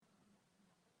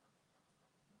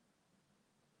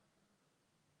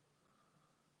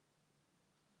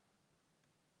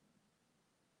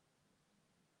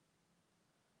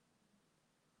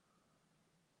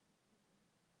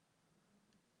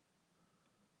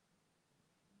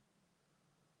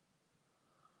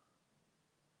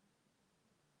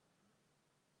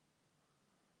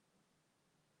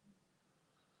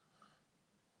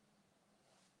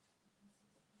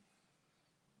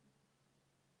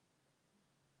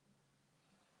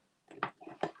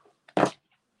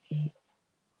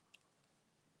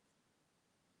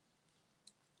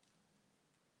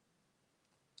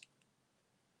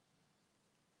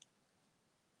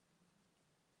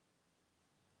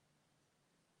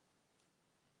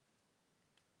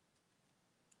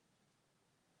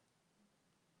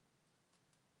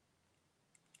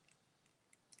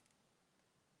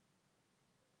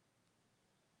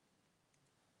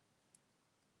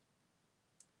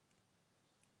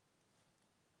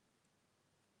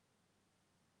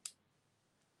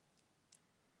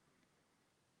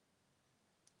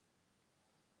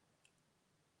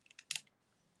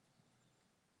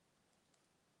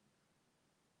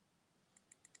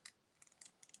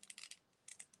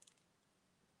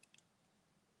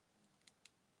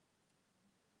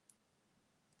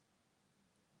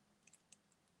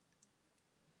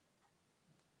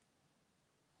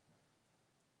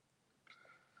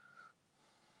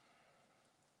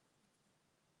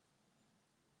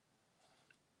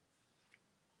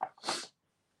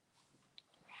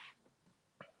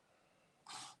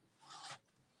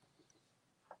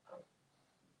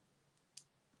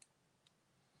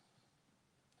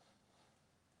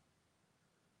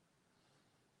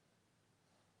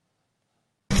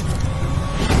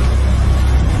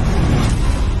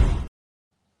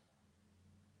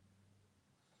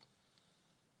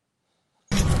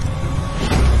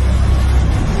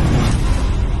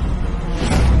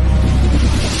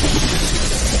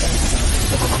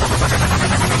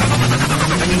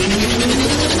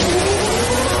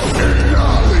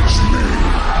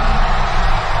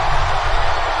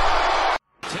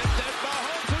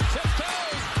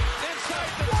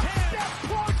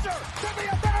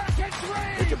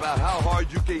out how hard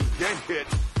you can get hit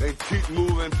and keep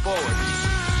moving forward.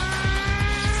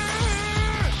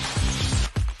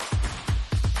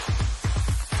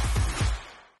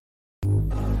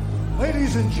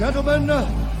 Ladies and gentlemen,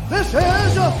 this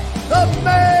is the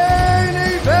main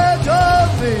event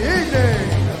of the evening.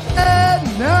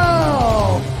 And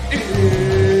now, it's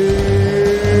time!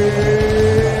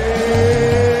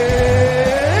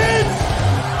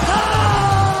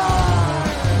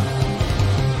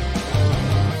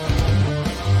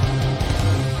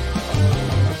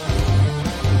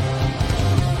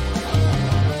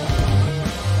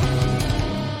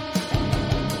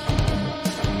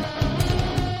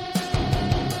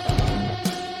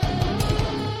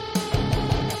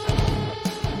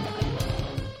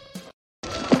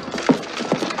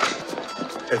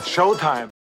 It's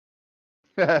showtime.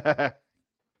 Of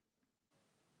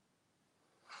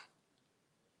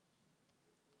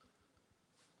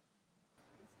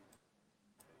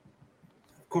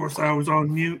course, I was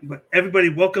on mute, but everybody,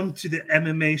 welcome to the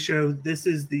MMA show. This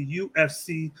is the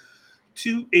UFC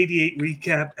 288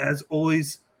 recap. As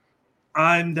always,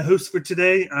 I'm the host for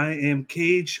today. I am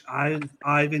Cage.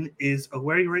 Ivan is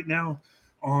away right now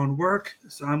on work,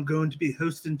 so I'm going to be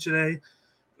hosting today.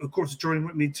 Of course, joining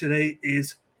with me today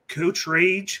is Coach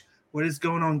Rage. What is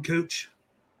going on, Coach?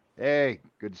 Hey,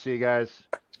 good to see you guys.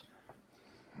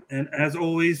 And as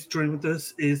always, joining with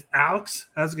us is Alex.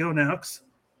 How's it going, Alex?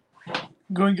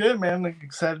 Going good, man.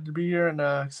 Excited to be here and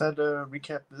excited to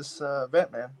recap this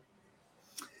event, man.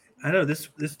 I know this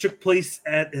took place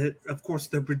at, of course,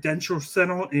 the Prudential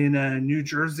Center in New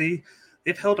Jersey.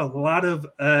 They've held a lot of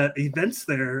events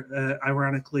there,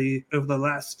 ironically, over the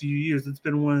last few years. It's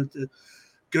been one of the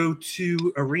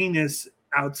go-to arenas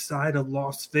outside of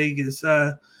Las Vegas.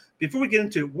 Before we get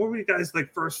into it, what were you guys'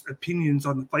 first opinions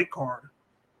on the fight card?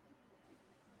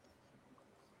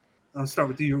 I'll start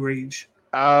with you, Rage.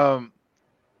 I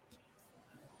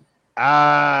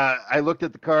looked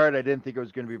at the card. I didn't think it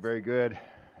was going to be very good.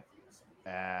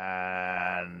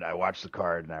 And I watched the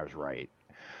card and I was right.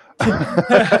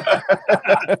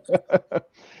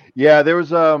 Yeah, there was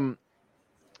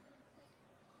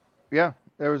there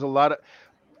was a lot of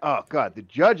the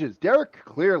judges, Derek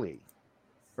Cleary,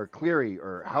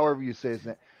 or however you say his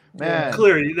name. Man,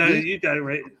 Cleary, you got it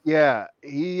right. Yeah,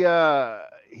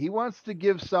 he wants to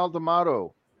give Sal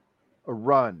D'Amato a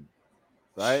run,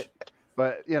 right?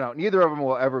 But neither of them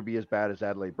will ever be as bad as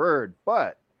Adelaide Bird.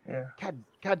 But Yeah.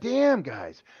 God damn,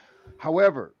 guys.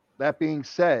 However, that being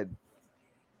said,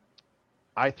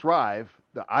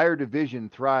 the IR division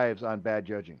thrives on bad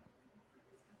judging.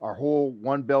 Our whole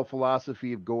one bell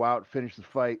philosophy of go out, finish the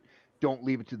fight, don't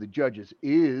leave it to the judges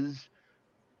is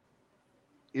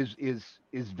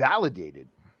validated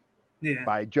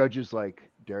by judges like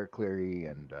Derek Cleary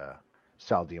and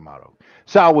Sal D'Amato.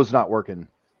 Sal was not working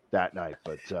that night,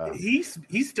 but he's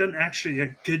done actually a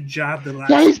good job the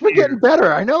last. Yeah, he's been year. getting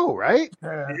better. I know, right?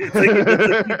 It's like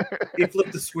he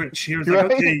flipped the switch. He was like,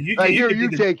 "Okay, you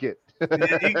take it.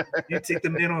 You take the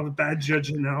man on a bad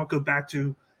judge, and I'll go back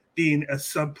to being a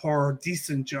subpar,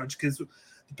 decent judge." Because the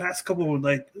past couple of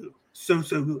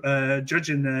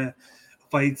judging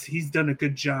fights, he's done a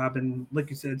good job. And like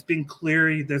you said, it's been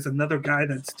Cleary. There's another guy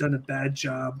that's done a bad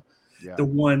job. Yeah. The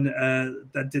one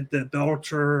that did the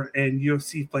Bellator and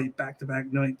UFC fight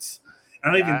back-to-back nights. I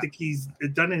don't even think he's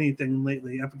done anything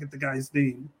lately. I forget the guy's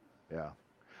name. Yeah.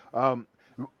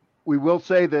 We will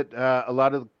say that a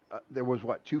lot of there was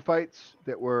two fights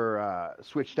that were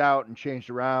switched out and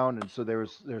changed around, and so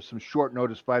there's some short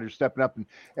notice fighters stepping up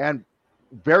and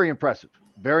very impressive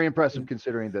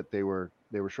considering that they were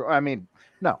short. I mean,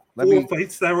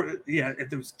 fights that were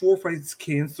there was 4 fights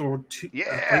canceled, a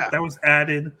fight that was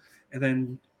added, and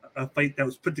then a fight that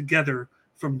was put together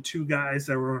from 2 guys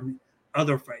that were on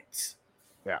other fights.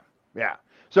 Yeah.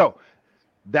 So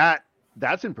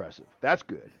that's impressive. That's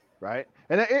good, right?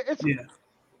 And it's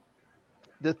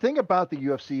the thing about the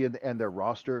UFC and their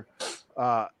roster,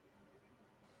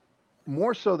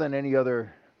 more so than any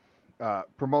other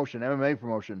promotion, MMA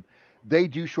promotion, they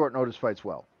do short notice fights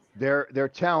well. Their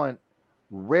talent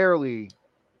rarely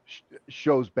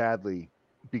shows badly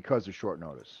because of short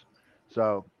notice.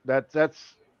 So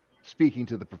that's speaking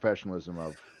to the professionalism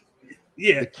of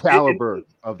the caliber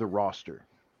of the roster.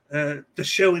 The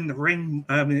show in the ring,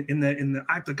 in the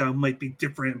octagon might be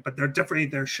different, but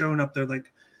they're showing up. They're like,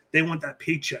 they want that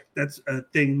paycheck. That's a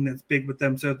thing that's big with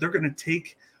them. So they're going to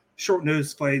take short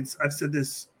notice fights. I've said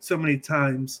this so many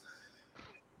times.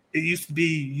 It used to be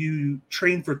you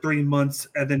train for 3 months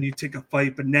and then you take a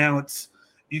fight, but now it's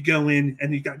you go in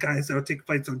and you got guys that will take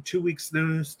fights on 2 weeks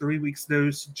notice, 3 weeks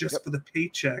notice, just for the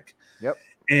paycheck. Yep.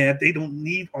 and they don't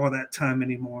need all that time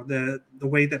anymore. The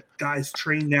way that guys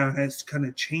train now has kind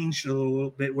of changed a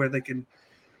little bit, where they can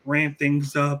ramp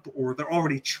things up, or they're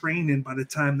already training by the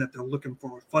time that they're looking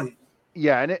for a fight.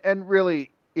 Yeah, and really,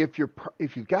 if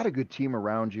you've got a good team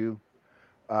around you,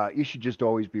 you should just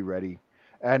always be ready.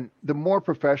 And the more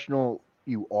professional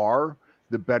you are,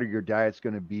 the better your diet's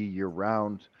going to be year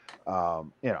round.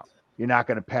 You're not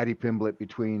going to patty pimble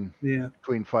between Yeah.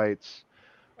 fights.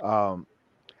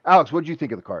 Alex, what did you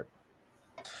think of the card?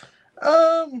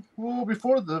 Well,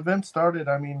 before the event started,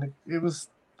 I mean, it was.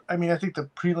 I mean, I think the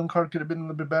prelim card could have been a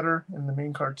little bit better, and the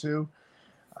main card too.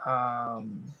 Yeah.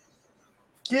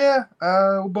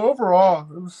 But overall,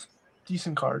 it was a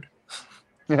decent card.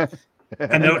 I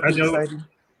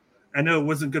know it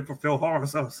wasn't good for Phil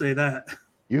Harris. I'll say that.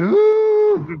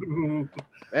 You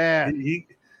man, he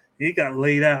got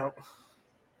laid out.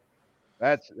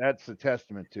 That's a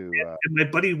testament to. And my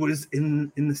buddy was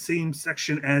in the same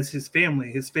section as his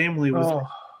family. His family was.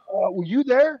 Were you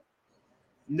there?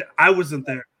 I wasn't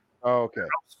there. Oh, okay. I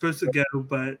was supposed to go,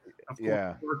 but of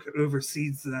course work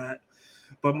oversees that.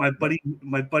 But my buddy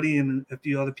and a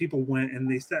few other people went, and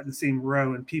they sat in the same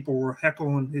row, and people were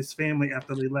heckling his family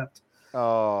after they left.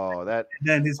 Oh, that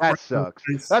sucks.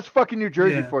 Was, that's fucking New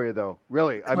Jersey for you, though.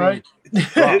 Really, I mean,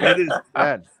 it is.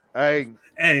 Man,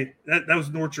 hey, that was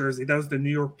North Jersey. That was the New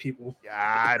York people.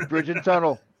 Yeah, Bridge and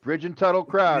Tunnel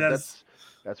crowd. Yes.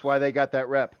 That's why they got that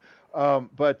rep.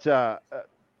 But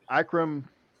Ikram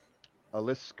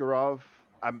Aliskerov,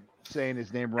 I'm saying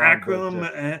his name wrong.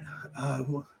 Ikram,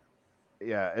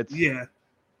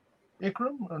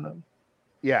 Ikram or no?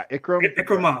 Yeah, Ikram.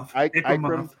 Ikramov.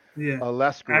 Ikram. Yeah.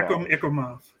 Aliskerov.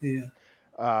 Ikramov.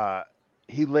 Yeah.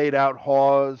 He laid out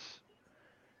Hawes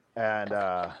and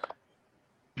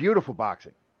beautiful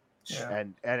boxing. Yeah.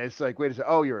 And it's like, wait a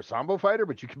second. Oh, you're a sambo fighter,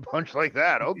 but you can punch like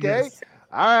that. Okay. Yes.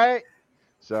 All right.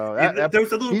 So there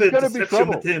was a little bit of deception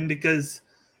with him, because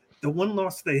the one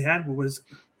loss they had was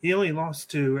he only lost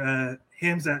to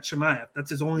Hamzat Chimaev. That's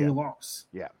his only loss.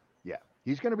 Yeah.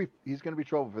 He's gonna be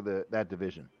trouble for that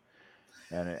division.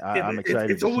 And I'm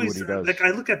excited to see what he does. Like,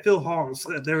 I look at Phil Halls,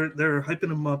 they're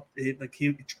hyping him up. Like,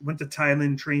 he went to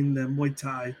Thailand, trained the Muay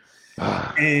Thai,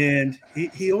 and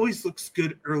he always looks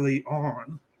good early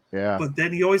on. Yeah. But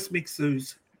then he always makes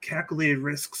those calculated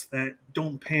risks that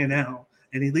don't pan out,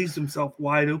 and he leaves himself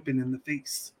wide open in the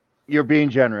face. You're being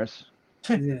generous.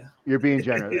 Yeah. You're being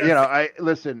generous. Yes. You know, I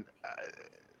listen.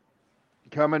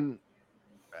 Coming.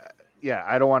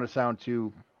 I don't want to sound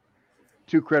too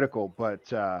critical,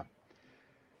 but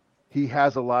he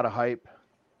has a lot of hype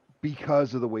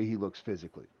because of the way he looks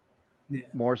physically. Yeah.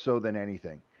 More so than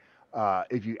anything.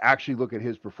 If you actually look at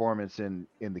his performance in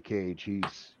the cage,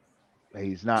 he's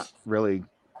not really.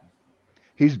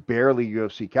 He's barely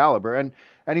UFC caliber, and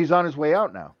he's on his way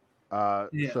out now.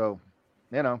 So,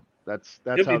 that's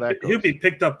how that goes. He'll be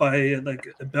picked up by like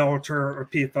Bellator or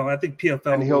PFL. I think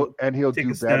PFL. And he'll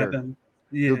do better.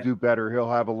 He'll do better. He'll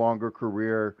have a longer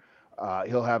career.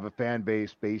 He'll have a fan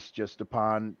base based just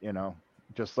upon,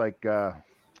 just like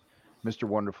Mr.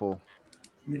 Wonderful.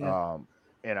 Yeah.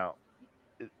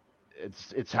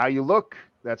 It's how you look.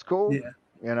 That's cool. Yeah.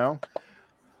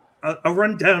 I'll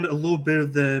run down a little bit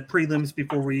of the prelims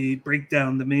before we break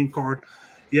down the main card.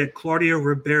 You had Claudio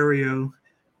Ribeiro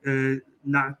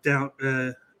knocked out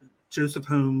Joseph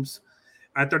Holmes.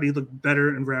 I thought he looked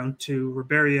better in round 2.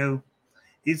 Ribeiro,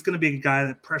 he's going to be a guy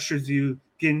that pressures you,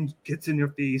 gets in your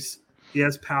face. He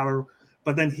has power,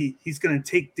 but then he's going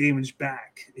to take damage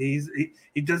back. He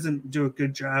doesn't do a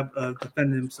good job of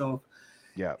defending himself.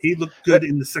 Yeah, he looked good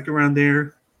in the second round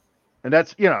there. And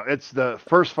that's, it's the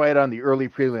first fight on the early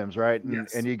prelims, right?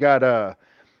 And you got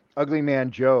Ugly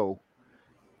Man Joe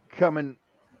coming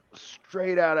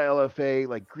straight out of LFA,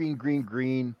 like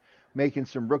green, making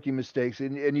some rookie mistakes,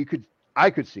 and I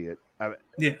could see it.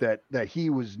 That he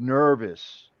was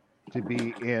nervous to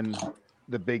be in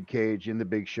the big cage, in the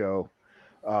big show.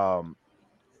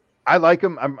 I like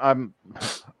him. I'm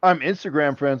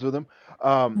Instagram friends with him.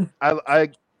 I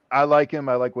like him.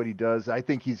 I like what he does. I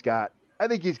think he's got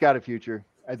a future.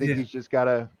 I think he's just got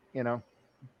to,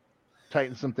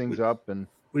 tighten some things up. And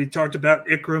we talked about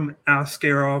Ikram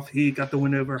Aliskerov. He got the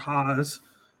win over Haas.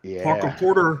 Yeah. Parker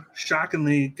Porter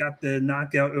shockingly got the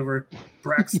knockout over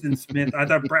Braxton Smith. I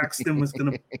thought Braxton was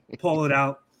going to pull it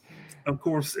out. Of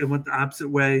course, it went the opposite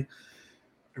way.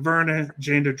 Verna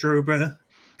Jandrodrova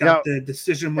got the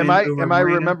decision win over Am I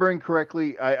remembering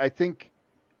correctly? I think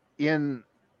in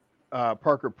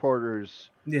Parker Porter's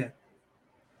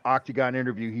Octagon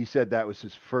interview, he said that was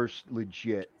his first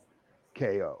legit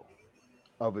KO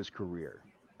of his career.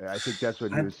 I think that's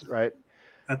what he was, right?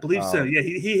 I believe so. Yeah,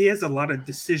 he has a lot of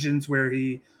decisions where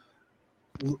he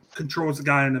controls the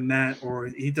guy on the mat, or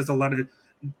he does a lot of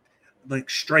like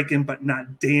striking but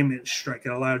not damage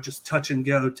striking, a lot of just touch and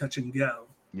go.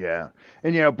 Yeah.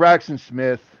 And Braxton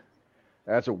Smith,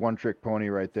 that's a one-trick pony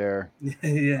right there.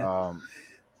 Yeah.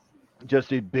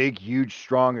 Just a big, huge,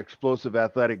 strong, explosive,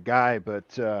 athletic guy,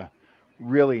 but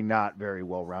really not very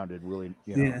well-rounded. Really,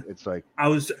 Yeah. it's like I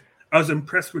was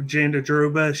impressed with Janda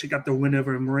Droba. She got the win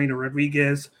over Marina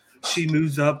Rodriguez. She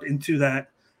moves up into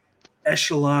that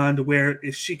echelon to where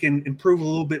if she can improve a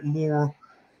little bit more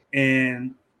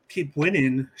and keep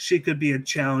winning, she could be a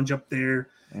challenge up there.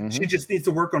 She just needs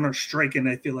to work on her striking.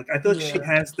 I feel like she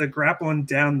has the grappling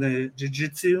down, the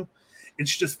jiu-jitsu.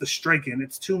 It's just the striking.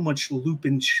 It's too much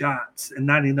looping shots and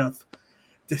not enough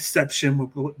deception with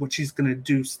what she's going to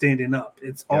do standing up.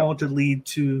 It's all to lead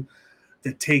to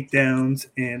the takedowns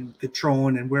and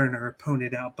controlling and wearing her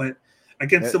opponent out. But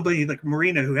against somebody like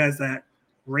Marina who has that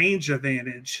range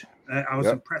advantage, I was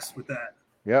impressed with that.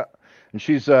 Yeah, and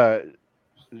she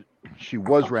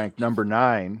was ranked number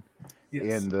 9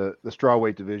 in the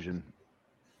strawweight division,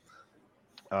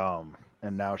 and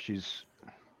now she's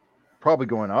probably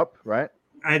going up, right?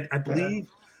 I believe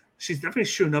she's definitely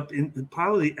shown up in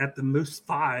probably at the most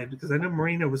 5, because I know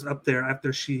Marina was up there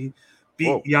after she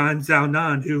beat Yan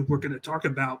Xiaonan, who we're going to talk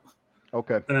about.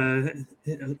 Okay.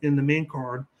 In the main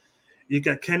card, you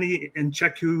got Kenny and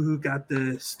Cheku, who got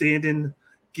the standing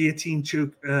guillotine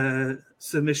choke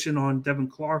submission on Devin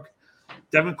Clark.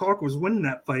 Devin Clark was winning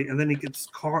that fight, and then he gets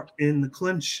caught in the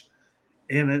clinch.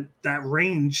 And at that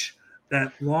range,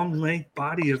 that long length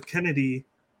body of Kennedy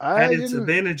had its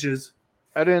advantages.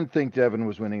 I didn't think Devin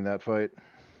was winning that fight.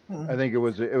 I think it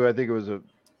was a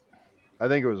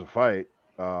fight.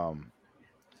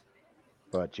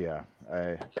 But yeah,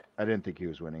 I didn't think he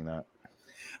was winning that.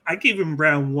 I gave him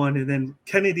round 1, and then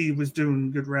Kennedy was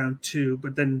doing good round 2,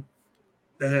 but then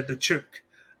they had the choke,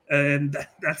 and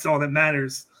that's all that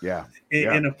matters. Yeah,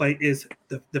 in a fight is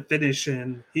the finish,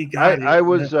 and he got it. I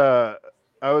was a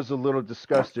little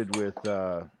disgusted with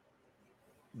the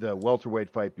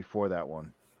welterweight fight before that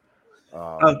one.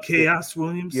 Chaos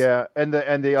Williams. Yeah, and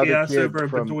the other Chaos kid over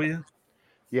from Bedoya.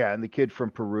 Yeah, and the kid from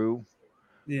Peru.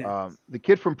 Yeah. The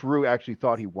kid from Peru actually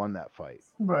thought he won that fight.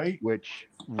 Right. Which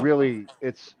really,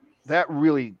 that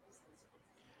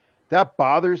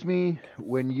bothers me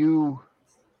when you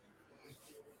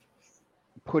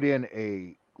put in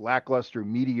a lackluster,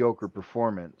 mediocre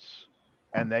performance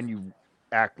and then you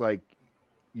act like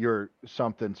you're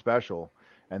something special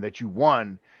and that you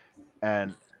won.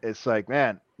 And it's like,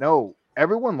 man, no,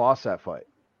 everyone lost that fight.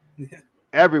 Yeah.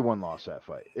 Everyone lost that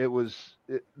fight.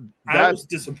 I was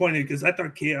disappointed because I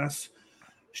thought Chaos,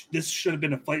 this should have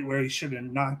been a fight where he should have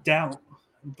knocked out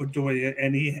Bedoya,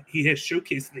 and he has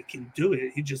showcased that he can do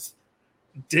it. He just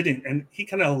didn't, and he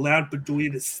kind of allowed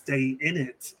Bedoya to stay in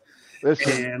it.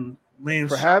 Listen,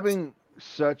 for having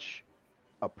such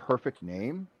a perfect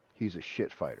name, he's a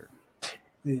shit fighter.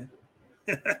 Yeah.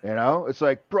 It's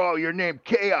like, bro, your name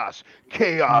Chaos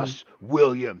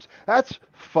Williams. That's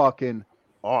fucking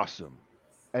awesome.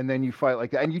 And then you fight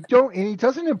like that, and he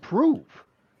doesn't improve.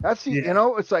 That's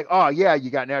it's like, oh yeah, you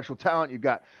got natural talent, you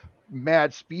got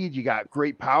mad speed, you got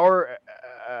great power,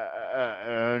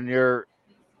 and you're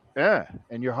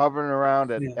hovering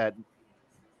around at.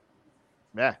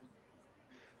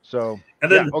 So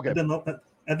and then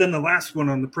the last one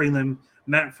on the prelim,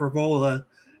 Matt Favola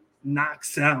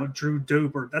knocks out Drew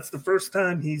Dober. That's the first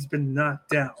time he's been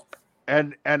knocked out.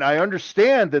 And I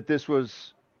understand that this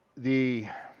was the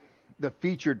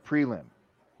featured prelim,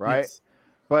 right? Yes.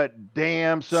 But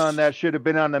damn, son, that should have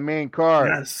been on the main card.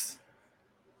 Yes.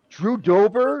 Drew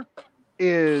Dober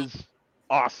is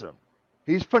awesome.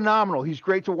 He's phenomenal. He's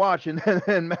great to watch. And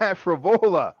then Matt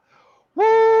Favola,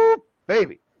 woo,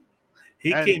 baby.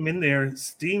 He came in there,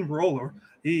 steamroller.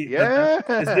 His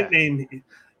nickname,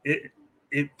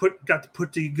 got to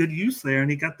put to good use there, and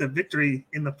he got the victory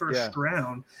in the first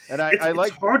round. And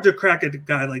it's hard to crack a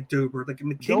guy like Dober. Like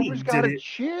McKinney Dober's got a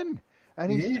chin,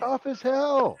 and he's tough as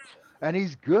hell, and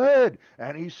he's good,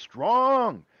 and he's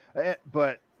strong.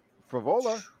 But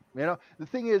Favola, the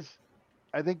thing is,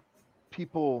 I think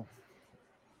people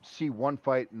see one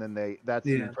fight and then that's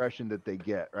the impression that they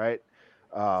get, right?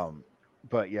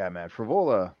 But yeah, man,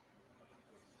 Favola.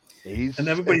 And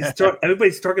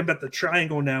everybody's talking about the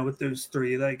triangle now with those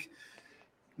three. Like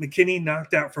McKinney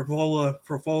knocked out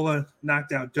Favola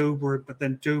knocked out Dober, but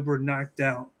then Dober knocked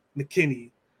out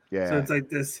McKinney. Yeah. So it's like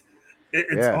this.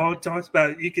 It's all talks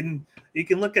about. You can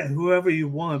look at whoever you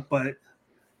want, but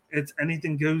it's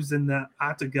anything goes in the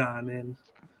octagon. And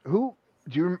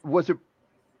there was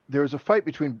a fight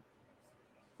between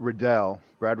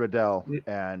Brad Riddell, Yeah.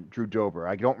 and Drew Dober.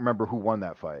 I don't remember who won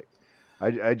that fight.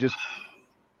 I just,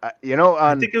 I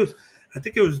on think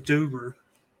it was Dover.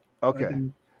 I okay.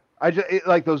 can,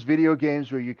 Like those video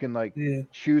games where you can like yeah.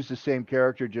 choose the same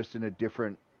character just in a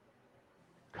different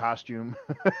costume,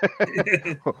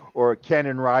 or Ken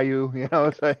and Ryu.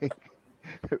 It's like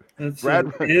That's it.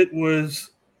 Brad. It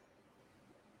was.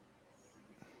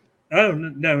 Oh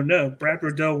no! Brad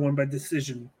Riddell won by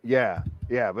decision. Yeah,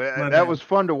 yeah, but My that bad. was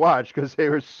fun to watch because they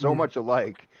were so Yeah. much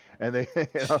alike, and they,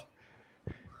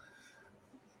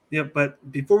 Yeah,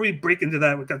 but before we break into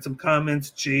that, we got some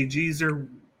comments. Jay Geezer,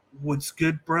 what's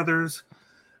good, brothers?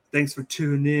 Thanks for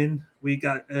tuning in. We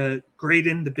got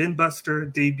Graydon, the Bin Buster,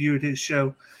 debuted his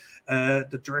show,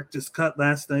 the director's cut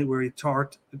last night, where he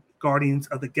talked Guardians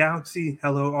of the Galaxy.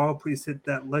 Hello, all. Please hit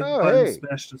that like oh button, hey,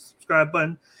 smash the subscribe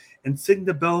button, and sing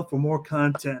the bell for more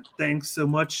content. Thanks so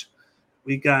much.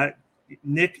 We got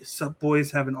Nick, sup boys,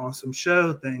 have an awesome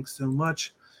show. Thanks so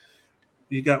much.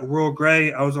 You got Royal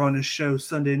Gray. I was on his show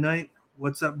Sunday night.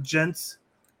 What's up, gents?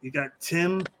 You got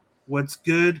Tim. What's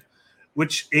good?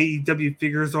 Which AEW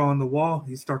figures are on the wall?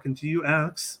 He's talking to you,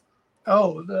 Alex.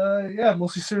 Oh, yeah,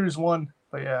 mostly Series 1.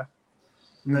 But yeah.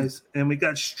 Nice. And we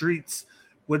got Streets.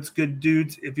 What's good,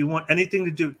 dudes? If you want anything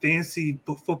to do with fantasy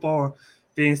football,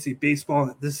 fantasy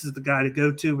baseball, this is the guy to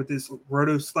go to with this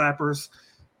Roto Slappers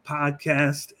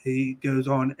podcast. He goes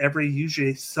on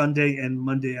usually Sunday and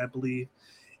Monday, I believe,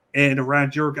 and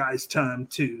around your guys' time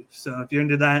too. So if you're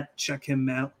into that, check him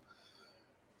out.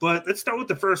 But let's start with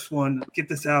the first one. Get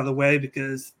this out of the way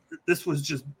because this was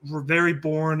just very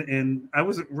boring, and I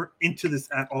wasn't into this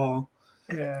at all.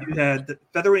 Yeah. You had the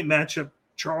featherweight matchup.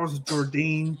 Charles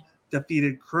Jourdain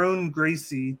defeated Crone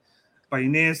Gracie by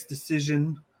unanimous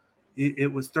decision.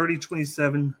 It was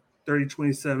 30-27,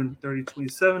 30-27,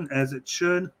 30-27, as it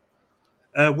should.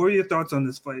 What are your thoughts on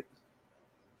this fight?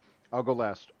 I'll go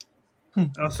last.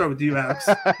 I'll start with you, Alex.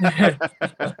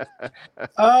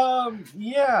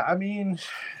 Yeah, I mean,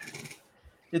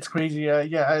 it's crazy.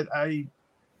 Yeah,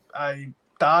 I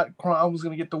thought Kron was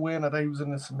gonna get the win. I thought he was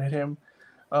gonna submit him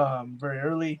very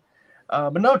early.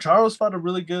 But no, Charles fought a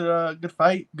really good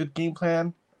fight, good game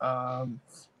plan.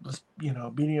 Was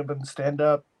beating him in the stand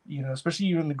up, especially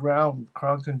even the ground.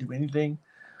 Kron couldn't do anything.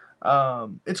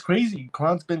 It's crazy.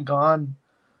 Kron's been gone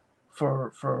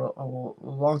for a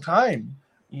long time.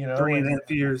 3.5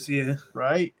 years, yeah.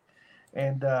 Right.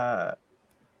 And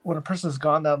when a person's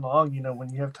gone that long, when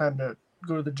you have time to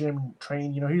go to the gym and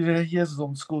train, he has his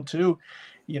own school too.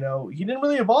 He didn't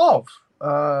really evolve.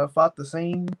 Fought the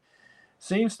same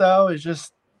style. It's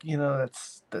just go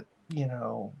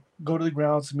to the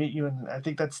ground, submit you, and I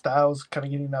think that style is kind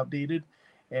of getting outdated.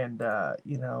 And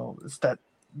it's that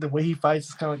the way he fights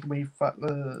is kind of like the way he fought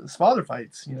his father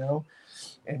fights. And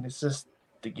it's just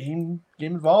the game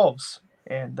evolves.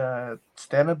 And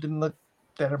stand up didn't look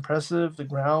that impressive. The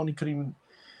ground, he couldn't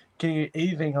get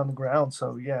anything on the ground.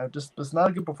 So yeah, just was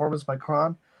not a good performance by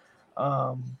Kron.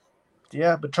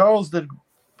 Yeah, but Charles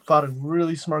fought a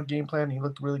really smart game plan. He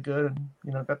looked really good,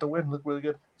 and got the win. Looked really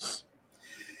good.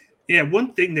 Yeah,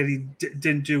 one thing that he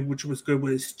didn't do, which was good,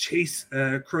 was chase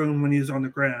Crone when he was on the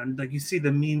ground. Like you see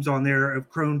the memes on there of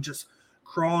Crone just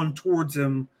crawling towards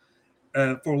him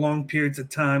for long periods of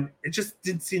time. It just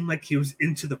didn't seem like he was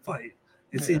into the fight.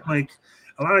 It seemed like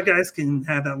a lot of guys can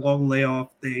have that long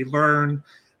layoff. They learn,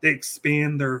 they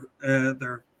expand their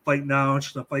fight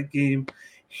knowledge, the fight game.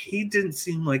 He didn't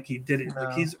seem like he did it. No.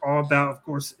 Like he's all about, of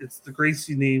course, it's the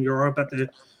Gracie name. You're all about the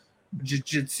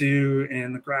jiu-jitsu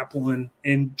and the grappling.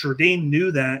 And Jourdain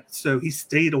knew that, so he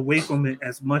stayed away from it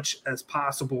as much as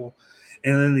possible.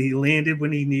 And then he landed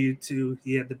when he needed to.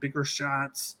 He had the bigger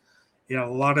shots. He had a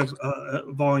lot of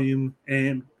volume,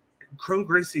 and Crone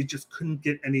Gracie just couldn't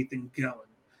get anything going.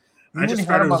 Even when he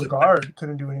had him on guard,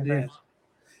 couldn't do anything. Yeah,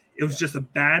 it was just a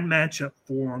bad matchup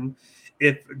for him.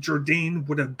 If Jourdain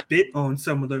would have bit on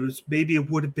some of those, maybe it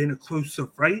would have been a closer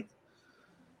fight.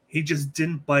 He just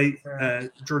didn't bite.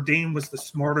 Jourdain was the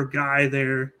smarter guy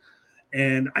there,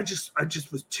 and I just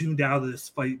was tuned out of this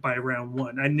fight by round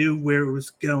one. I knew where it was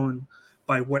going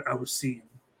by what I was seeing.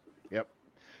 Yep.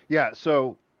 Yeah.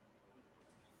 So,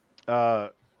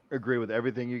 agree with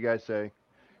everything you guys say.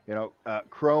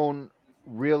 Crone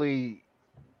really,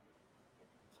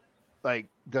 like,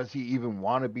 does he even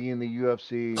want to be in the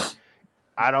UFC?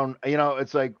 I don't.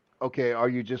 It's like, okay, are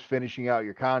you just finishing out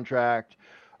your contract?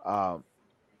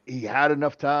 He had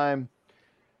enough time.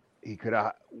 He could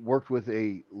have worked with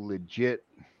a legit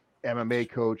MMA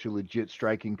coach, a legit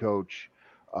striking coach.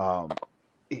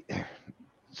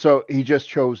 So he just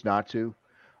chose not to.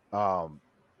 And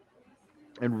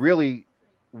really,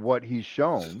 what he's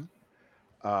shown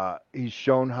He's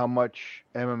shown how much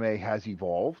MMA has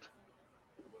evolved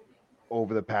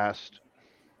over the past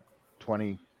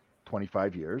 20,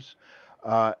 25 years.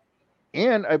 Uh,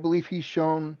 and I believe he's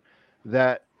shown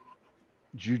that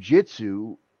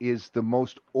jiu-jitsu is the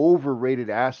most overrated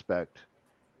aspect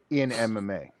in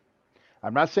MMA.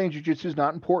 I'm not saying jiu-jitsu is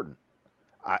not important.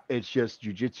 It's just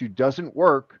jiu-jitsu doesn't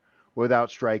work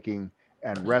without striking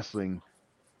and wrestling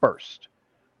first.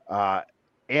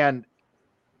 And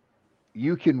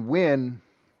you can win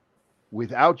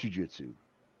without jiu-jitsu,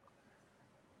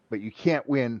 but you can't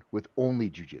win with only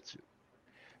jiu-jitsu.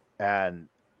 And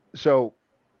so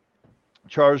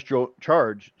Charles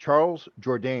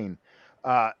Jourdain,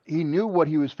 he knew what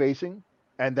he was facing,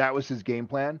 and that was his game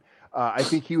plan. I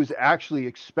think he was actually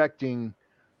expecting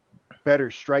better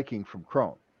striking from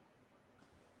Crone.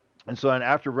 And so then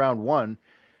after round one,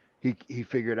 he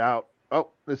figured out, oh,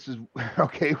 this is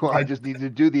okay. Well, I just need to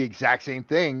do the exact same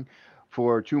thing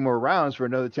for 2 more rounds for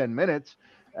another 10 minutes.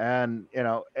 And,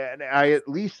 and I at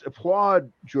least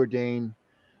applaud Jourdain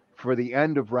for the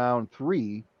end of round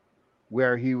 3,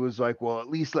 where he was like, well, at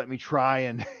least let me try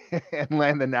and, and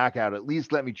land the knockout. At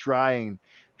least let me try and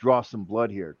draw some blood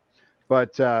here.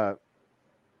 But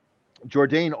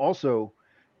Jourdain also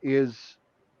is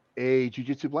a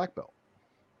jiu-jitsu black belt.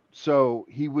 So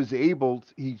he was able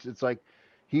to,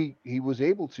 he was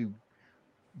able to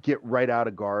get right out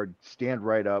of guard, stand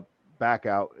right up, back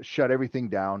out, shut everything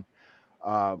down.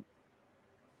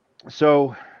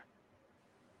 So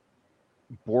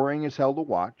boring as hell to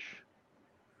watch,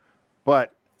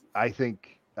 but I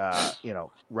think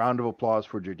round of applause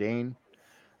for Jourdain,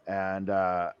 and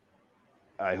I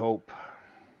hope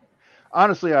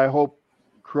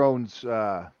Crone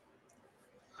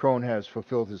has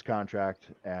fulfilled his contract,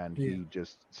 and he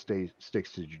just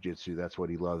sticks to jiu-jitsu. That's what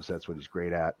he loves. That's what he's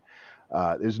great at.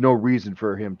 There's no reason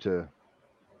for him to.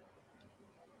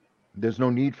 There's no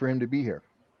need for him to be here.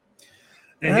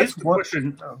 And here's the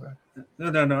question.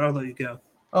 No, I'll let you go.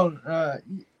 Oh,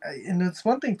 and it's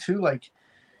one thing too. Like,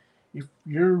 if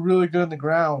you're really good on the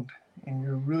ground and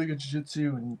you're really good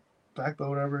jiu-jitsu and black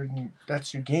belt, whatever, and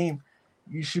that's your game,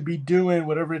 you should be doing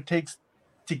whatever it takes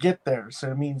to get there.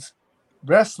 So it means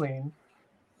wrestling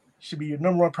should be your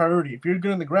number one priority. If you're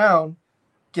good on the ground,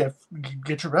 get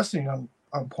your wrestling on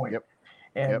point. Yep.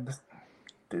 And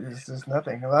there's just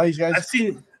nothing. A lot of these guys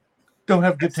don't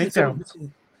have good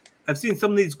takedowns. I've seen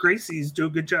some of these Gracies do a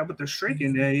good job with their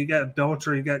striking. Yeah, you got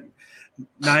Belcher, you got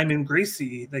Nyman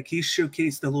Gracie. Like, he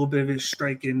showcased a little bit of his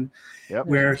striking,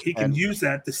 where he can use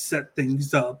that to set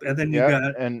things up. And then you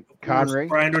got Connery,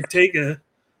 Brian Ortega,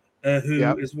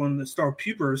 who is one of the star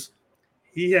pupers.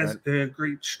 He has a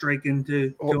great striking to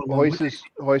go along with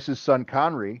Hoyce's son,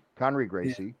 Connery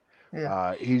Gracie.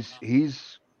 Yeah.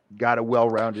 He's got a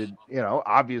well-rounded,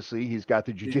 obviously he's got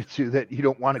the jiu-jitsu that you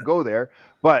don't want to go there,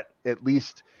 but at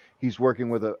least he's working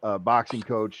with a boxing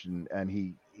coach, and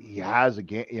he has a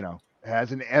game,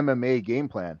 has an MMA game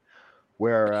plan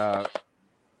where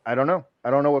I don't know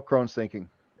what Crone's thinking,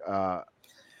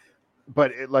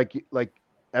 but like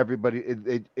everybody,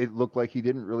 it looked like he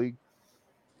didn't really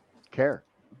care.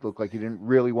 It looked like he didn't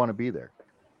really want to be there.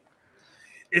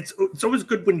 It's always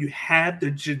good when you had the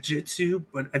jiu-jitsu,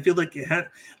 but I feel like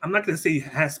I'm not going to say it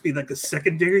has to be like a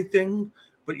secondary thing,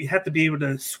 but you have to be able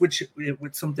to switch it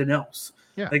with something else.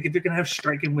 Yeah. Like, if you're going to have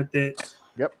striking with it,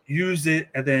 use it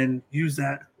and then use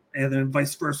that, and then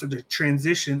vice versa to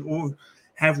transition, or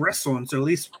have wrestling. So at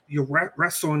least your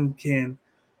wrestling can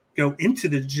go into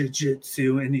the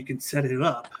jiu-jitsu and you can set it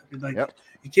up. Like,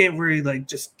 you can't really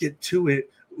just get to it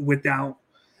without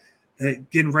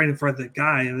getting right in front of the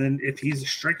guy, and then if he's a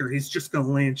striker, he's just going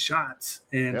to land shots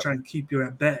and try and keep you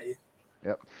at bay.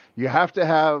 Yep. You have to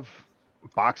have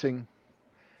boxing.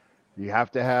 You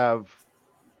have to have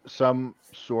some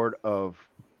sort of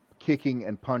kicking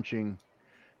and punching.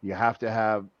 You have to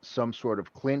have some sort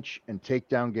of clinch and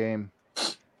takedown game,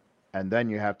 and then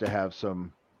you have to have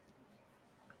some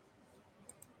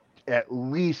at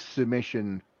least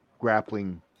submission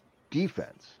grappling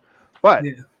defense. But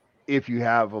if you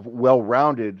have a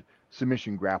well-rounded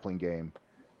submission grappling game,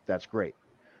 that's great.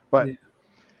 But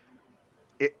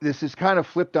this is kind of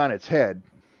flipped on its head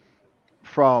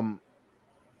from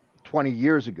 20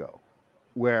 years ago,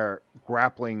 where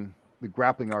the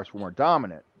grappling arts were more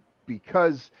dominant,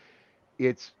 because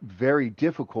it's very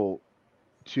difficult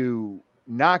to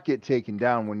not get taken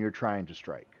down when you're trying to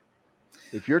strike.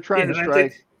 If you're trying to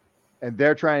strike and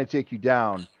they're trying to take you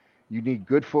down, you need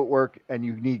good footwork and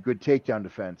you need good takedown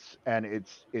defense. And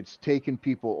it's taken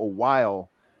people a while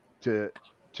to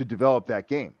develop that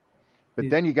game. But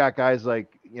then you got guys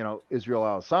like, Israel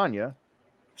Adesanya,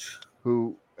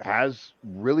 who has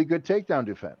really good takedown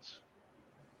defense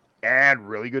and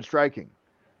really good striking.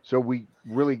 So we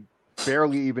really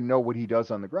barely even know what he does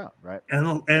on the ground, right?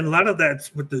 And a lot of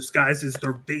that's with those guys is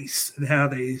their base and how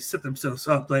they set themselves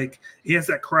up. Like he has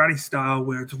that karate style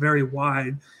where it's very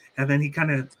wide, and then he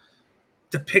kind of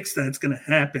depicts that it's going to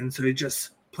happen. So he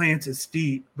just plants his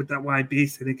feet with that wide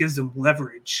base, and it gives him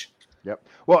leverage. Yep.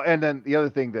 Well, and then the other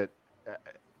thing that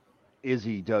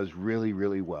Izzy does really,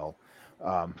 really well.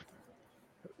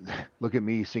 Look at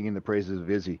me singing the praises of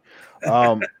Izzy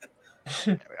on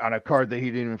a card that he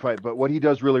didn't even fight. But what he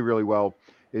does really, really well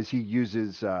is he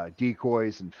uses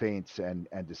decoys and feints and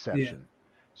deception.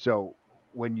 Yeah. So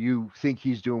when you think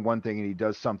he's doing one thing and he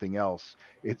does something else,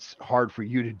 it's hard for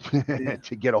you to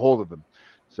to get a hold of him.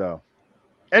 So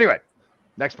anyway,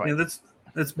 next fight. Yeah,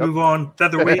 let's move on.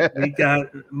 Featherweight, we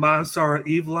got Mansar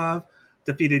Evlov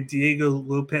defeated Diego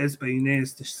Lopez by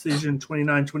unanimous decision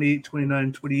 29-28,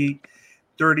 29-28,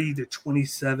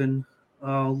 30-27.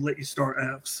 I'll let you start,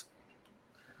 Avs.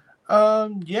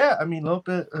 Yeah, I mean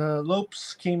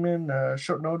Lopes came in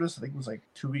short notice. I think it was like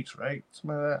 2 weeks, right?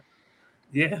 Something like that.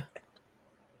 Yeah.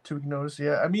 2 week notice,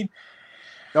 yeah. I mean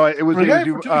no, it was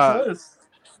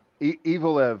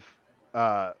Evloev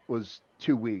was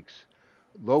 2 weeks.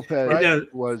 Lopez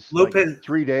was like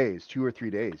 3 days, 2 or 3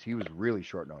 days. He was really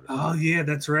short notice. Oh yeah,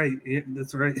 that's right. Yeah,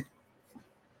 that's right.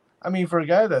 I mean, for a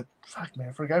guy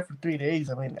for 3 days,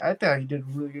 I mean, I thought he did a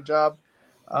really good job.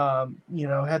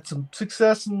 Had some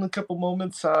success in a couple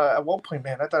moments. At one point,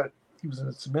 man, I thought he was in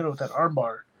a submit with that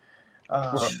armbar.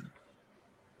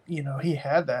 He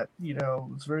had that. It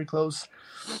was very close.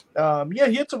 He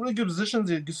had some really good positions.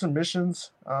 He had good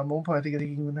submissions. At one point, I think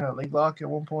he even had a leg lock at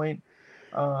one point.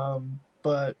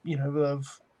 But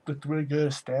looked really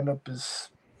good. Stand up is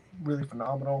really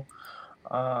phenomenal.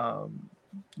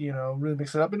 Really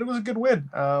mix it up, and it was a good win.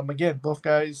 Again, both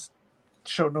guys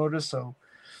short notice, so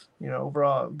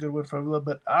overall good win for everyone.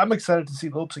 But I'm excited to see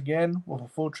Lopes again with a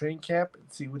full train camp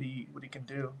and see what he can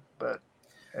do. But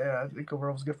yeah, I think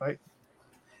overall it was a good fight.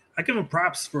 I give him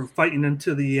props for fighting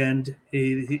until the end.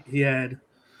 He had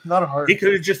not a hard. He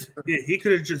could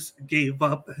have just gave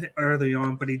up early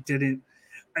on, but he didn't.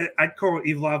 I'd call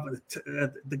Evlov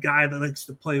the guy that likes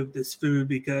to play with this food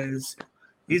because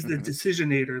he's the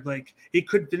decisionator. Like he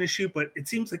could finish you, but it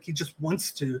seems like he just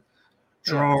wants to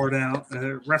draw it out,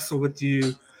 wrestle with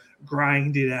you,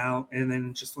 grind it out, and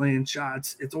then just land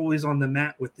shots. It's always on the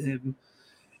mat with him.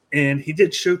 And he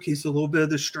did showcase a little bit of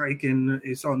the strike, and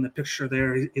you saw in the picture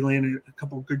there, he landed a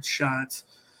couple of good shots.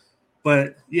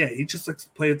 But yeah, he just likes to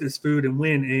play with his food and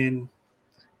win, and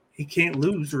he can't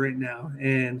lose right now.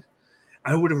 And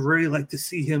I would have really liked to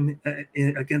see him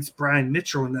against Brian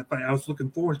Mitchell in that fight. I was looking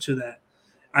forward to that.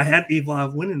 I had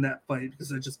Evlov winning that fight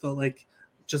because I just felt like,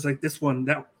 just like this one,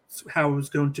 that's how it was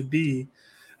going to be.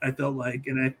 I felt like,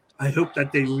 and I hope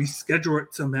that they reschedule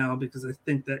it somehow because I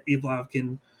think that Evlov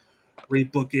can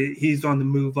rebook it. He's on the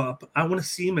move up. I want to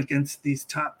see him against these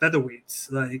top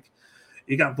featherweights. Like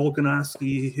you got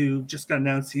Volkanovski, who just got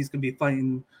announced he's going to be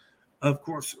fighting, of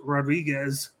course,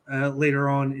 Rodriguez later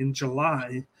on in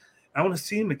July. I want to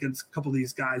see him against a couple of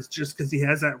these guys just because he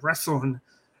has that wrestling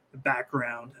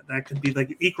background. That could be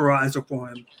like an equalizer for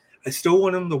him. I still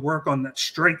want him to work on that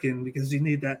striking because you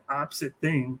need that opposite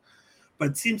thing.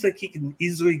 But it seems like he can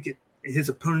easily get his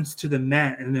opponents to the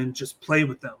mat and then just play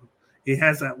with them. He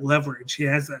has that leverage. He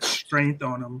has that strength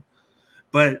on him.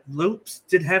 But Lopes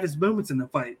did have his moments in the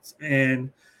fights.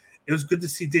 And it was good to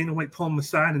see Dana White pull him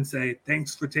aside and say,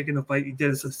 thanks for taking the fight. You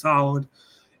did us a solid.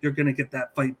 You're going to get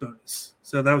that fight bonus.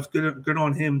 So that was good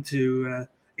on him to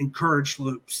encourage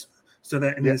Lopes so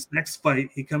that in his next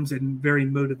fight, he comes in very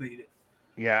motivated.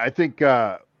 Yeah, I think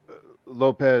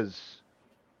Lopez,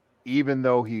 even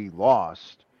though he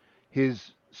lost,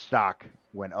 his stock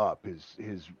went up.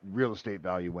 His real estate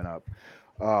value went up.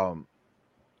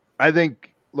 I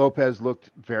think Lopez looked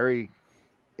very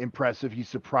impressive. He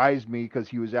surprised me because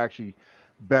he was actually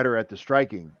better at the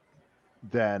striking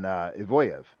than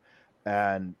Evloev.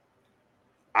 And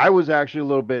I was actually a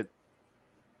little bit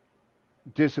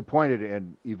disappointed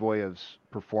in Evloev's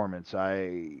performance.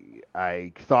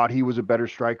 I thought he was a better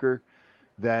striker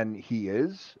than he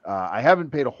is. I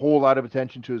haven't paid a whole lot of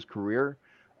attention to his career,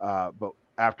 but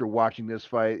after watching this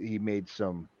fight, he made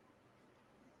some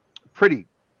pretty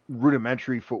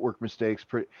rudimentary footwork mistakes,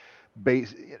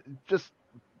 just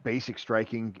basic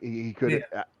striking. He could,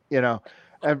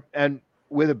 and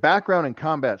with a background in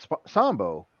combat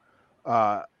sambo,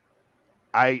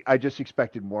 I just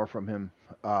expected more from him.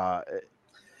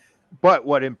 But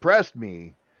what impressed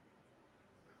me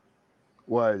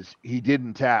was he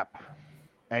didn't tap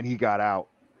and he got out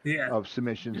of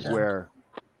submissions where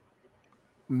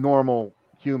normal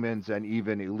humans and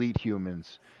even elite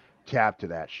humans tap to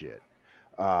that shit.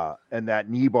 And that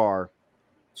knee bar,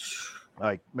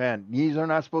 like, man, knees are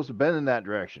not supposed to bend in that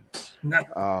direction.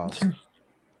 No.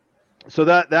 So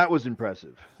that was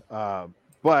impressive.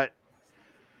 But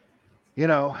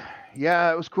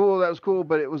yeah, it was cool. That was cool.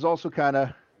 But it was also kind of,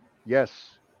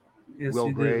 yes, Will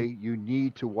you Gray, do. you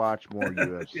need to watch more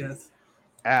UFC. Yes.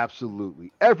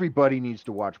 Absolutely. Everybody needs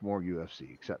to watch more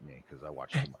UFC except me because I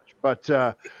watch so much. But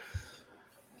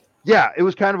yeah, it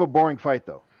was kind of a boring fight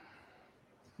though.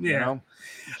 Yeah.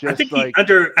 Just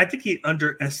I think he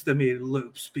underestimated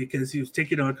Lopes because he was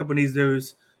taking on a couple of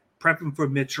these prepping for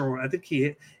Mitchell. I think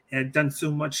he had done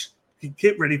so much to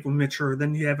get ready for Mitchell.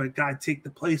 Then you have a guy take the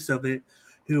place of it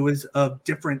who is of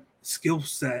different skill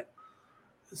set.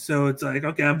 So it's like,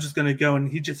 okay, I'm just going to go.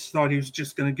 And he just thought he was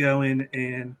just going to go in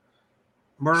and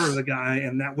murder the guy.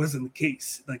 And that wasn't the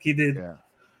case. Like he did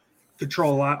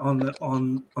control a lot on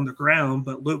the ground,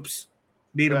 but Lopes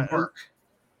made him work.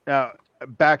 Now,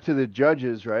 back to the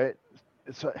judges, right?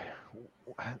 It's like,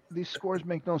 these scores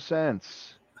make no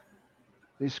sense.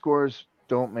 These scores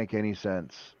don't make any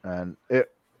sense. And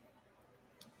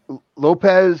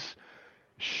Lopez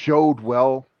showed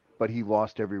well, but he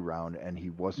lost every round and he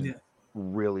wasn't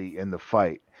really in the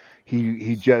fight.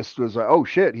 He just was like, oh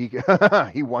shit, he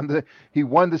he won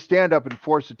the stand up and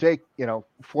forced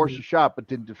a shot, but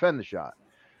didn't defend the shot.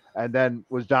 And then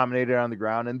was dominated on the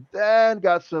ground and then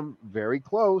got some very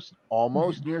close,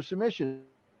 almost near submission.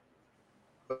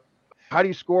 How do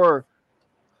you score?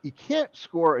 You can't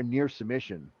score a near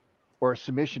submission or a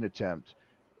submission attempt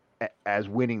as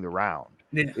winning the round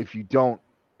if you don't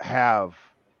have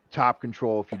top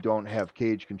control, if you don't have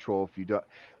cage control, if you don't,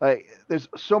 like, there's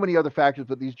so many other factors,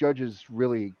 but these judges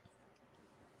really,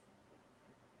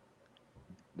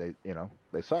 they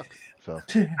suck. So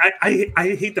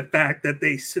I hate the fact that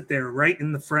they sit there right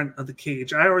in the front of the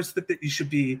cage. I always think that you should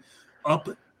be up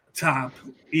top,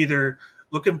 either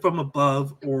looking from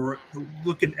above or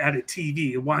looking at a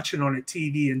TV and watching on a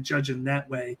TV and judging that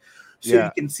way. So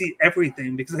you can see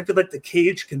everything, because I feel like the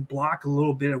cage can block a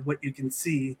little bit of what you can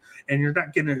see and you're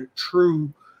not getting a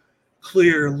true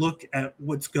clear look at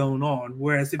what's going on.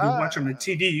 Whereas if you watch on a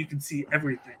TV, you can see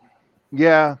everything.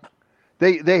 Yeah.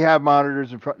 They have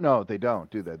monitors in front. No, they don't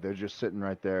do that. They're just sitting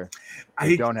right there.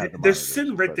 They don't have the monitors. They're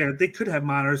sitting right there. They could have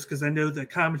monitors because I know the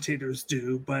commentators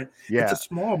do, but it's a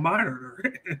small monitor.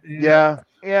 Yeah.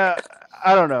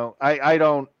 I don't know. I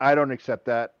don't accept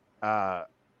that. I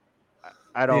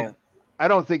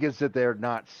don't think it's that they're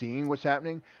not seeing what's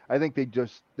happening. I think they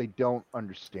don't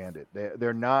understand it.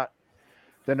 They're not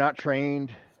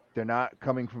trained. They're not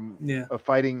coming from a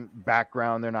fighting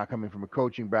background. They're not coming from a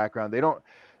coaching background.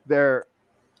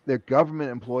 They're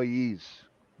government employees,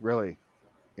 really,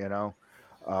 but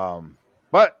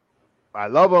I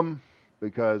love them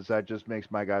because that just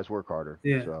makes my guys work harder.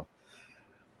 Yeah. So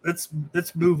let's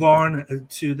move on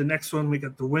to the next one. We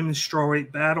got the women's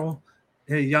strawweight battle.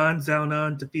 Yan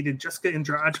Xiaonan defeated Jessica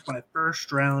Andrade by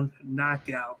first round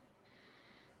knockout.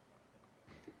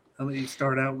 I'll let you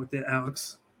start out with it,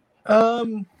 Alex.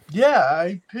 Yeah,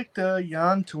 I picked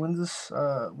Yan to win this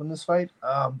fight,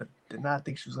 but did not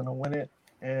think she was going to win it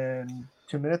in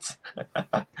 2 minutes.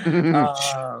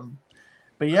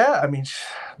 But yeah, I mean,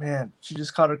 she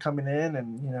just caught her coming in,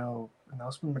 and and that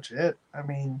was pretty much it. I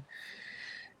mean,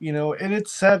 and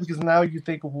it's sad because now you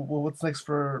think, well, what's next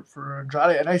for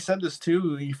Andrade? And I said this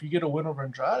too. If you get a win over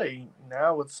Andrade,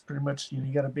 now it's pretty much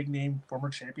you got a big name, former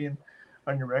champion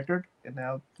on your record, and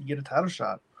now you get a title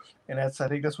shot. And I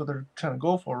think that's what they're trying to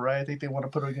go for, right? I think they want to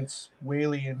put her against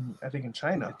Weili in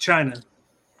China.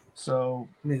 So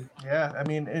yeah, I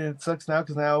mean, and it sucks now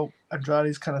because now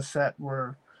Andrade's kind of set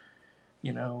where,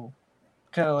 kind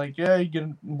of like, yeah, you get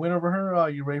a win over her. Oh,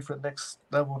 you're ready for the next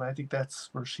level, and I think that's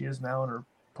where she is now in her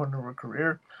point of her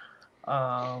career.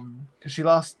 Because she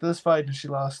lost this fight and she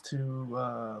lost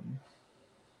to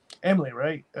Emily,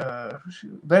 right?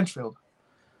 Benchfield.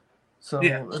 So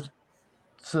yeah.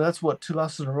 So that's what, 2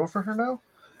 losses in a row for her now?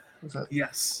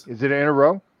 Yes. Is it in a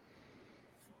row?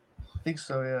 I think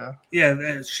so, yeah.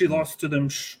 Yeah, she lost to them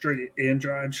straight,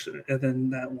 Andrade, and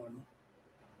then that one.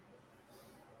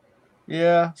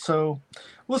 Yeah, so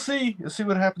we'll see. We'll see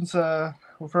what happens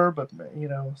with her, but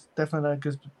it's definitely not a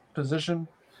good position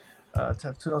to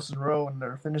have 2 losses in a row in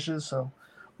their finishes. So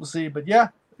we'll see. But yeah,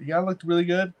 Yan looked really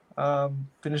good.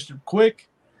 Finished it quick,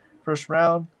 first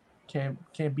round.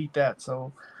 Can't beat that.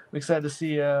 So I'm excited to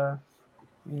see how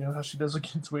she does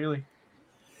against Weili.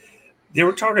 They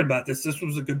were talking about this. This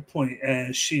was a good point.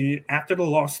 She, after the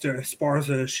loss to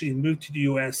Esparza, she moved to the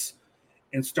U.S.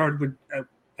 and started with,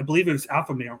 I believe it was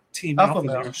Alpha Male, Team Alpha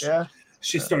Male. Yeah.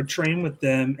 she started training with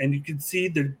them, and you can see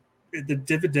the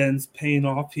dividends paying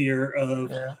off here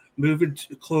of moving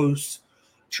close,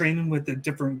 training with a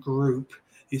different group.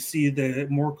 You see the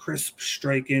more crisp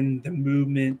striking, the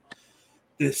movement,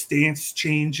 the stance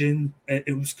changing.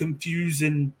 It was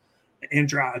confusing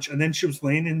Andrade, and then she was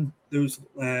landing those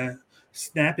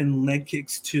snapping leg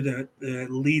kicks to the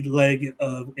lead leg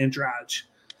of Andrade.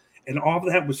 And all of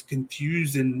that was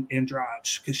confusing Andrade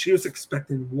because she was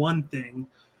expecting one thing,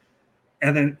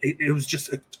 and then it was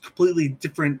just a completely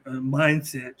different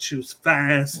mindset. She was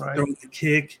fast, throwing the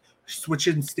kick,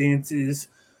 switching stances.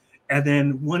 And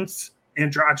then once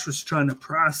Andrade was trying to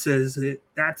process it,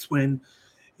 that's when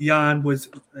Jan was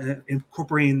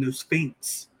incorporating those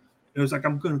feints. It was like,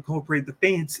 I'm going to incorporate the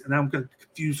feints, and I'm going to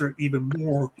confuse her even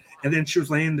more. And then she was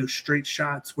landing those straight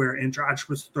shots where Andrade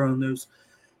was throwing those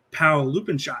power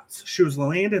looping shots. She was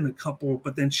landing a couple,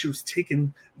 but then she was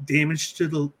taking damage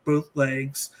to both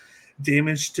legs,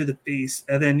 damage to the face.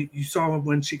 And then you saw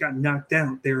when she got knocked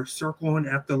out, they were circling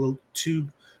after the two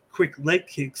quick leg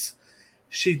kicks.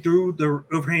 She threw the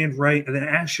overhand right, and then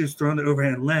as she was throwing the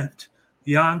overhand left,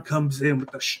 Jan comes in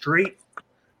with a straight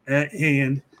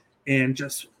hand and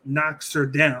just knocks her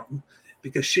down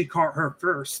because she caught her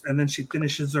first, and then she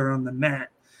finishes her on the mat.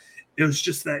 It was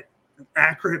just that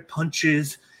accurate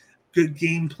punches, good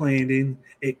game planning.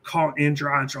 It caught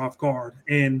Andrade off guard.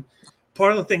 And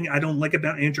part of the thing I don't like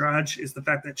about Andrade is the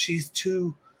fact that she's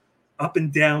too up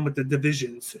and down with the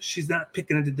divisions. She's not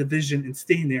picking at the division and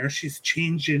staying there. She's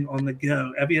changing on the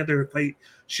go. Every other fight,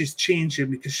 she's changing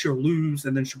because she'll lose,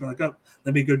 and then she'll be like, oh,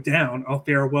 let me go down. I'll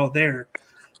fare well there.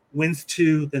 Wins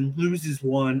two, then loses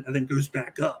one, and then goes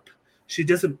back up. She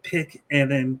doesn't pick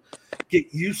and then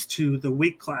get used to the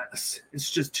weight class. It's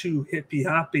just too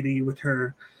hippy-hoppity with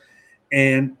her.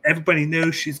 And everybody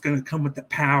knows she's going to come with the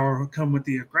power, come with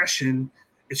the aggression.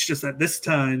 It's just that this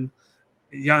time,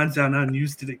 Jan Zanan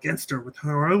used it against her with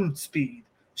her own speed.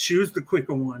 She was the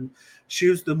quicker one. She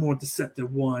was the more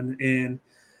deceptive one. And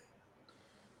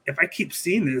if I keep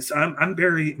seeing this, I'm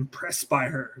very impressed by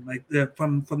her. Like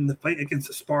from the fight against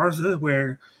Esparza,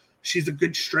 where she's a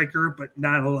good striker, but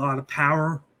not a lot of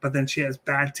power. But then she has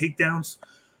bad takedowns.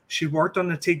 She worked on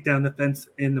the takedown defense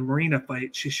in the Marina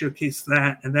fight. She showcased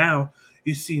that. And now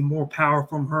you see more power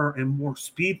from her and more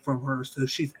speed from her. So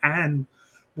she's adding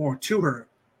more to her.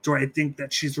 Do I think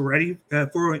that she's ready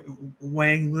for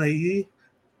Wang Lei?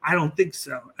 I don't think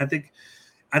so. I think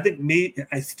I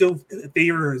still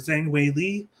favor Zhang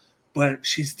Weili, but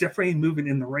she's definitely moving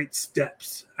in the right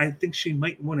steps. I think she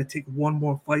might want to take one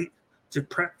more fight to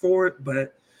prep for it,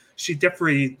 but she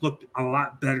definitely looked a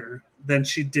lot better than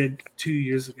she did 2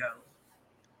 years ago.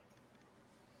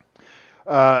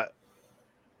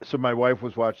 So my wife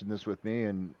was watching this with me,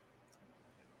 and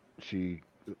she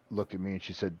looked at me and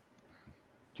she said,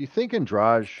 do you think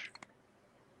Andrade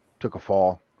took a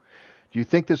fall? Do you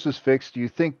think this was fixed? Do you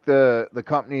think the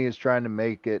company is trying to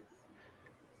make it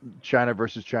China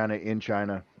versus China in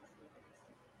China?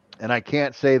 And I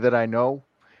can't say that I know.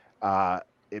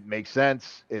 It makes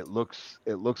sense. It looks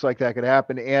like that could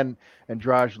happen. And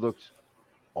Andrade looked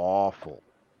awful.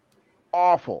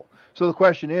 So the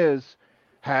question is,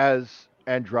 has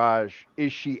Andrade,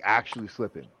 is she actually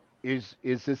slipping? Is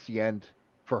this the end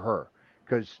for her?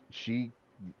 Because she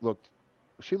looked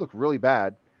really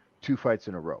bad 2 fights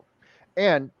in a row,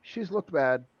 and she's looked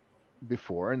bad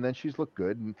before, and then she's looked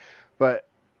good, but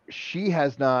she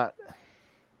has not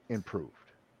improved,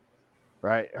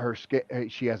 right?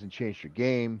 She hasn't changed her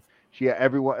game.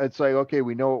 Everyone, it's like, okay,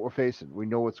 we know what we're facing, we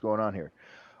know what's going on here.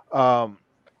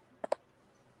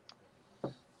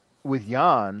 With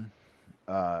Jan,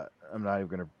 I'm not even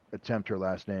going to attempt her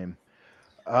last name.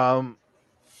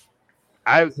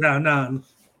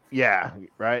 Yeah,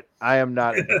 right. I am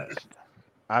not impressed.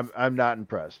 I'm not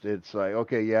impressed. It's like,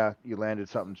 okay, yeah, you landed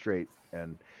something straight,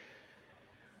 and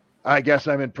I guess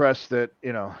I'm impressed that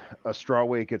a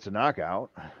strawweight gets a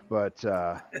knockout, but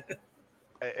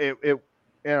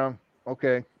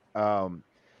okay.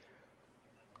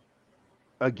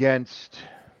 Against,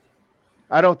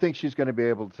 I don't think she's going to be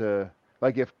able to,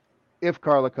 like, if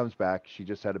Carla comes back, she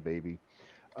just had a baby,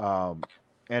 and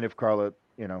if Carla,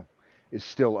 is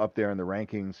still up there in the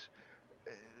rankings,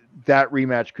 that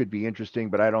rematch could be interesting,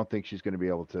 but I don't think she's going to be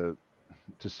able to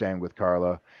stand with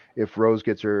Carla. If Rose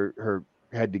gets her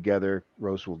head together,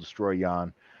 Rose will destroy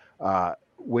Jan.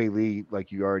 Weili,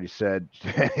 like you already said,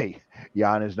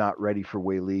 Jan is not ready for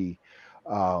Weili.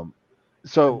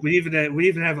 So we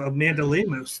even have Amanda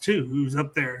Lemos too, who's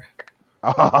up there.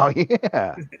 Oh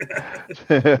yeah,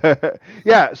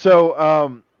 yeah.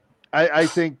 So I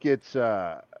think it's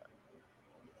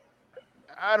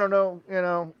I don't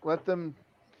know. Let them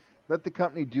Let the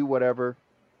company do whatever.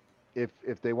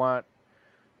 If they want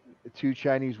 2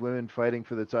 Chinese women fighting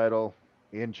for the title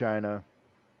in China,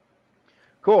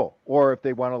 cool. Or if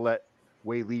they want to let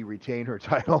Wei Li retain her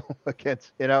title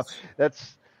against,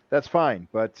 that's fine.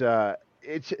 But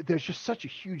there's just such a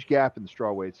huge gap in the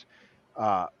strawweights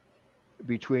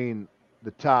between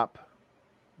the top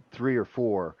 3 or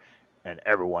 4 and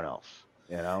everyone else.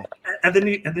 And then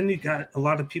you got a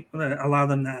lot of people that allow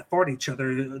them to fart each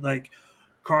other. Like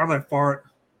Carla fart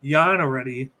Jan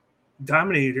already,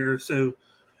 dominated her. So,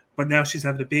 but now she's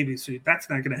having a baby, so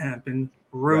that's not going to happen.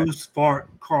 Rose fought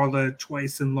Carla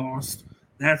twice and lost.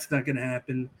 That's not going to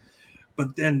happen.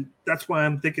 But then that's why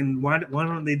I'm thinking, why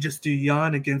don't they just do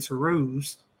Jan against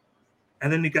Rose?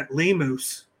 And then you got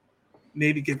Lemos.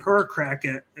 Maybe give her a crack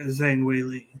at Zhang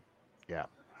Weili. Yeah.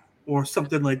 Or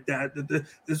something like that.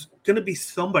 There's going to be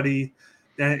somebody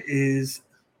that is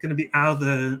going to be out of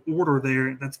the order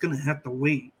there that's going to have to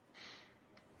wait.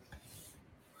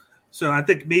 So I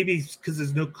think maybe because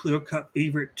there's no clear-cut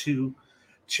favorite to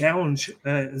challenge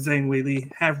Zhang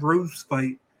Weili, have Rose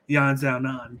fight Yan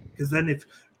Xiaonan. Because then if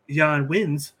Yan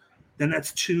wins, then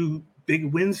that's 2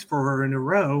 big wins for her in a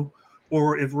row.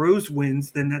 Or if Rose wins,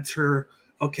 then that's her,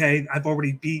 okay, I've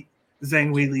already beat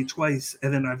Zhang Weili twice,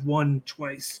 and then I've won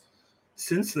twice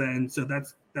since then. So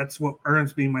that's what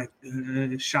earns me my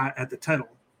shot at the title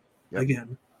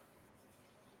again.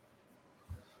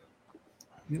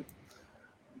 Yep.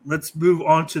 Let's move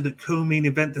on to the co-main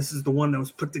event. This is the one that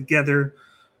was put together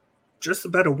just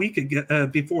about a week ago,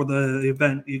 before the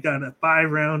event. You got a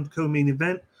 5-round co-main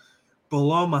event.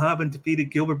 Bilal Muhammad defeated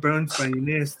Gilbert Burns by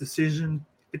unanimous decision,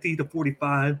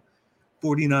 50-45,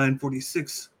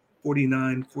 49-46,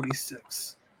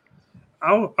 49-46.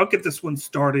 I'll get this one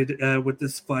started with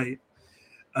this fight.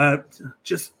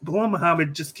 Just Bilal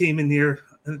Muhammad just came in here,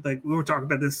 like we were talking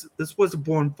about this. This was a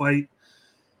born fight.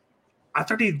 I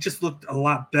thought he just looked a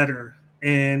lot better,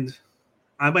 and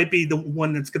I might be the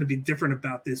one that's going to be different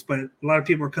about this, but a lot of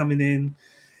people are coming in.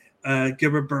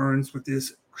 Gilbert Burns with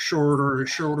his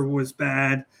shoulder was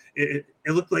bad. It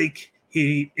looked like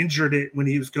he injured it when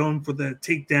he was going for the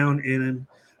takedown, and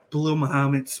Bilal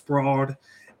Muhammad sprawled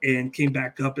and came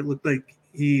back up. It looked like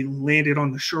he landed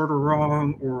on the shoulder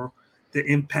wrong or the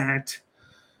impact,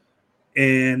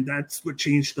 and that's what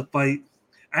changed the fight.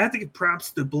 I have to give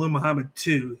props to Bilal Muhammad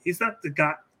too. He's not the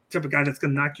type of guy that's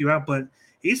going to knock you out, but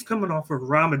he's coming off of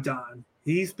Ramadan.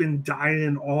 He's been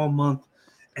dieting all month,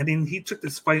 and then he took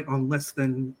this fight on less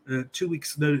than 2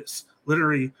 weeks' notice,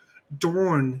 literally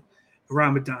during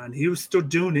Ramadan. He was still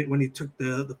doing it when he took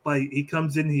the fight. He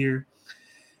comes in here,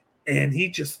 and he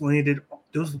just landed.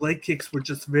 Those leg kicks were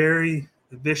just very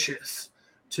vicious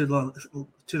to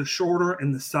the shoulder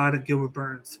and the side of Gilbert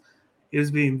Burns. He was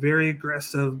being very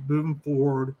aggressive, moving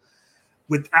forward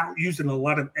without using a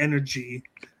lot of energy.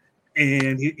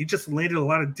 And he just landed a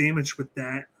lot of damage with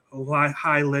that. A lot of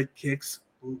high leg kicks,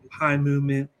 high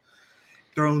movement,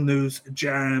 throwing those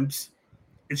jabs.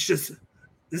 It's just,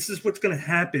 this is what's going to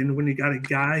happen when you got a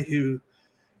guy who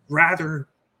rather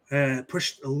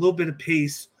push a little bit of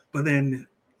pace, but then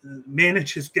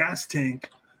manage his gas tank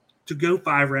to go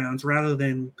 5 rounds rather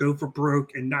than go for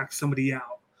broke and knock somebody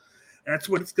out. That's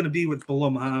what it's going to be with Bilal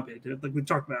Muhammad. Like we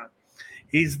talked about,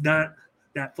 he's not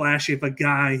that flashy of a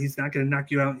guy. He's not going to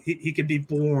knock you out. He can be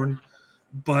born,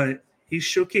 but he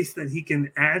showcased that he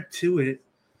can add to it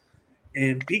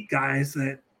and beat guys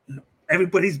that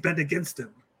everybody's bet against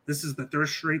him. This is the 3rd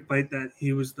straight fight that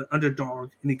he was the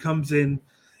underdog, and he comes in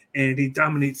and he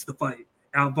dominates the fight,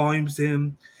 out-volumes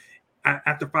him.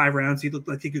 After 5 rounds, he looked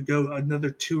like he could go another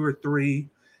 2 or 3.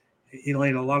 He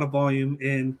landed a lot of volume,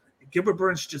 and Gilbert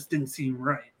Burns just didn't seem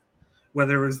right.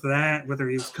 Whether it was that, whether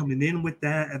he was coming in with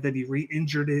that, and then he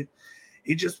re-injured it,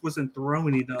 he just wasn't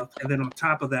throwing enough. And then on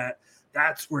top of that,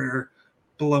 that's where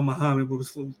Bilal Muhammad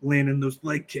was landing those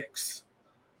leg kicks.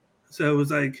 So it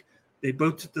was like they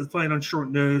both took the fight on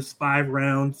short notice, 5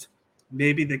 rounds.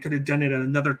 Maybe they could have done it at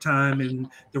another time, and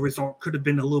the result could have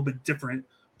been a little bit different.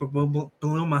 But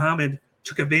Bilal Muhammad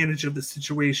took advantage of the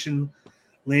situation,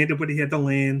 landed what he had to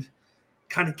land,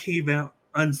 kind of came out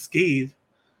unscathed.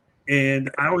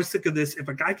 And I always think of this, if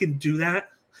a guy can do that,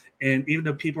 and even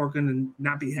though people are going to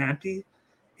not be happy,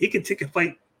 he can take a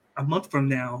fight a month from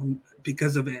now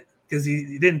because of it, because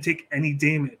he didn't take any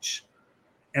damage.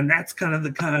 And that's kind of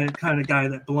the kind of guy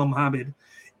that Bilal Muhammad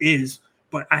is.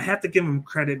 But I have to give him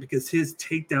credit because his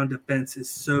takedown defense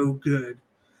is so good.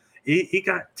 He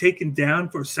got taken down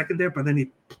for a second there, but then he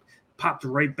popped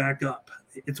right back up.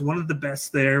 It's one of the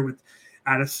best there with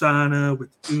Adesanya,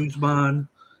 with Usman.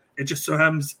 It just so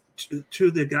happens 2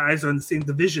 of the guys are in the same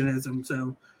division as him,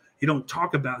 so you don't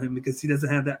talk about him because he doesn't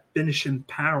have that finishing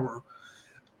power.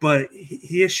 But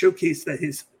he has showcased that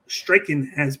his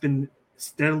striking has been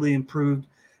steadily improved.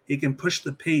 He can push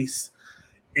the pace,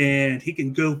 and he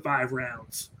can go 5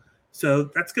 rounds. So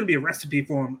that's going to be a recipe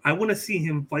for him. I want to see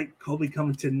him fight Colby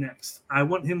Covington next. I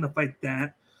want him to fight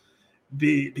that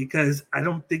because I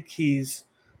don't think he's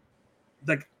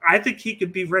like, I think he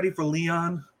could be ready for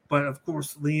Leon, but of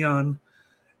course Leon,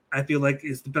 I feel like,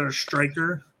 is the better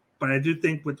striker. But I do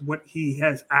think with what he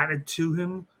has added to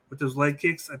him with those leg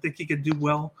kicks, I think he could do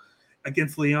well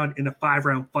against Leon in a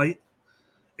 5-round fight.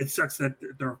 It sucks that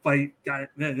their fight got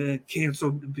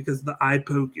canceled because of the eye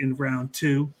poke in round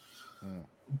 2.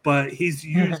 But he's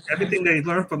used everything that he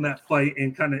learned from that fight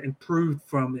and kind of improved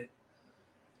from it.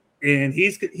 And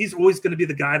he's always going to be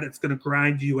the guy that's going to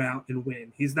grind you out and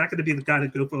win. He's not going to be the guy to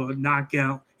go for a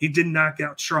knockout. He did knock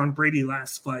out Sean Brady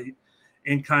last fight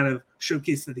and kind of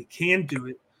showcase that he can do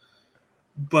it.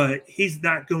 But he's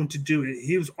not going to do it.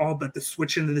 He was all about the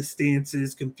switching of the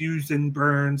stances, confusing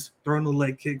Burns, throwing the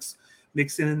leg kicks,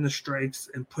 mixing in the strikes,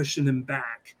 and pushing him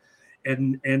back.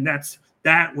 And that's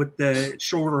that with the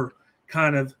shoulder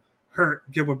kind of hurt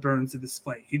Gilbert Burns in this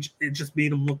fight. It just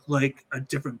made him look like a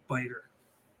different fighter.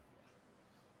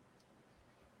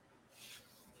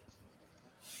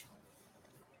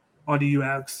 On to you,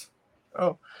 Alex.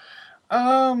 Oh,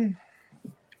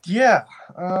 yeah.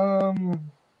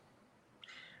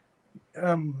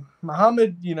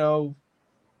 Muhammad,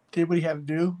 did what he had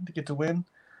to do to get the win.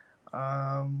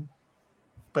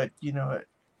 But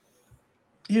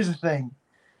here's the thing: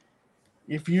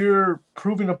 if you're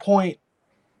proving a point,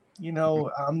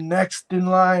 I'm next in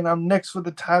line, I'm next for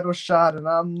the title shot, and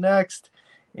I'm next,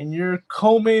 and you're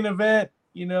co-main event.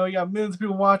 You got millions of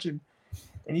people watching,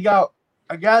 and you got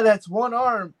a guy that's one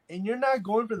arm, and you're not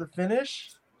going for the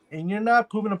finish, and you're not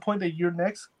proving a point that you're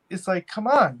next. It's like, come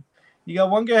on. You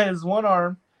got one guy that has one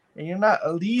arm, and you're not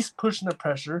at least pushing the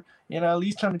pressure. You're not at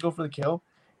least trying to go for the kill.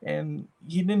 And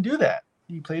he didn't do that.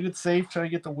 He played it safe, trying to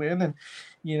get the win. And,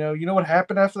 you know what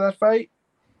happened after that fight?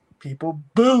 People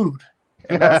booed.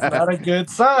 And that's not a good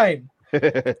sign.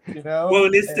 Well,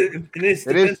 in this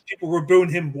defense, people were booing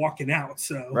him walking out.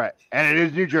 So right. And it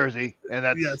is New Jersey. And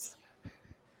that's... Yes.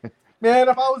 Man,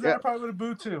 if I was there, I probably would have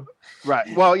booed too. Right.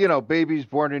 Well, babies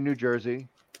born in New Jersey.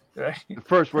 Right. The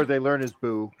first word they learn is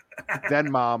boo, then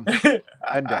mom,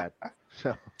 and dad.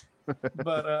 So,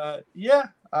 but yeah,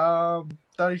 I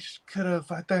thought he could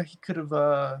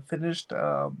have finished.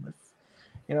 I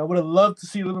would have loved to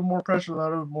see a little bit more pressure, a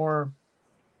little bit more.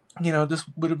 This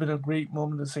would have been a great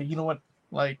moment to say, you know what,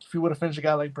 like if you would have finished a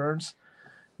guy like Burns,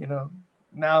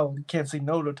 now you can't say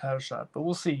no to a title shot. But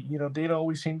we'll see. Dana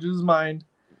always changes his mind.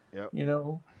 Yep.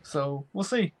 So we'll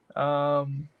see.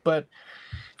 But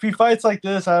if he fights like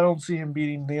this, I don't see him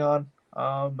beating Leon.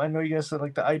 I know you guys said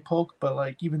like the eye poke, but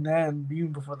like even then,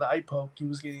 even before the eye poke, he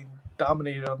was getting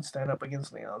dominated on stand up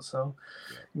against Leon. So,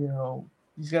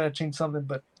 he's got to change something.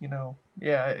 But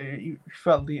yeah,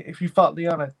 if he fought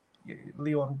Leon,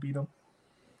 Leon would beat him.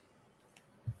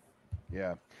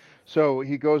 Yeah. So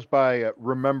he goes by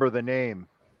remember the name.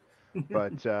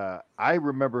 But I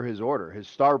remember his order, his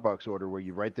Starbucks order, where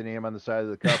you write the name on the side of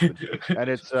the cup, and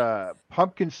it's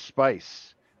pumpkin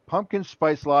spice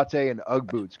latte and Ugg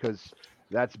boots, because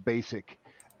that's basic.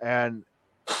 And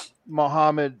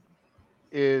Muhammad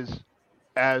is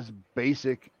as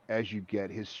basic as you get.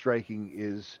 His striking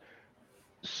is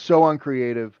so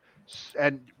uncreative,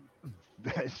 and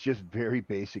it's just very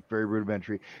basic, very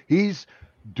rudimentary. He's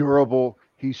durable.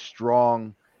 He's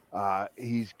strong.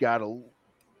 He's got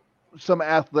some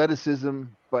athleticism,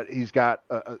 but he's got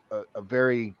a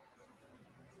very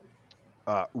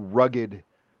rugged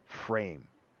frame.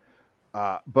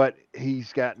 But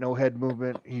he's got no head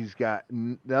movement. He's got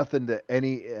nothing to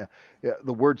any.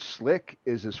 The word slick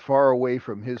is as far away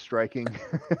from his striking.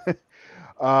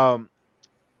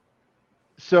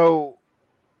 So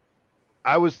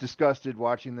I was disgusted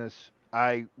watching this.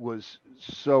 I was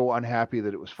so unhappy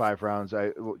that it was 5 rounds.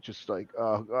 I just like,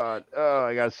 oh God,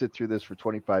 I got to sit through this for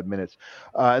 25 minutes.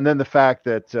 And then the fact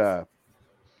that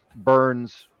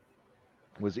Burns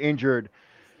was injured,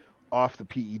 off the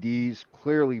PEDs,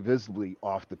 clearly visibly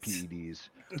off the PEDs.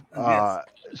 Yes.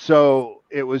 So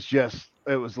it was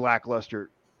lackluster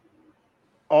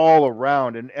all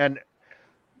around. And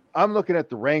I'm looking at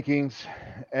the rankings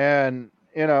and,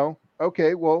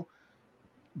 okay, well,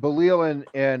 Belil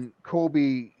and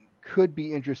Colby could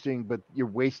be interesting, but you're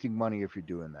wasting money if you're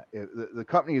doing that. The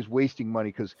company is wasting money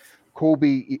because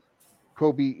Colby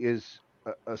is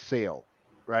a sale,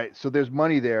 right? So there's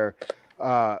money there.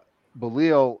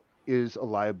 Belil is a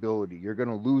liability. You're going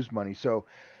to lose money. So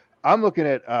I'm looking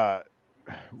at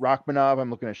Rachmanov. I'm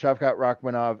looking at Shavkat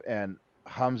Rachmanov and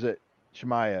Hamzat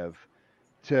Chimaev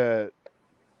to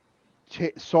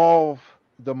solve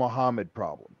the Muhammad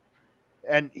problem.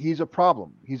 And he's a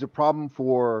problem. He's a problem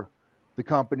for the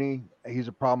company. He's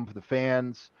a problem for the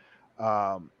fans.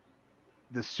 The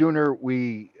sooner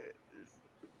we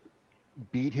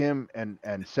beat him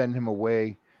and send him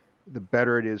away, the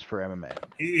better it is for MMA.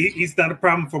 He's not a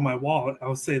problem for my wallet.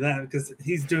 I'll say that because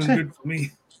he's doing good for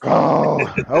me.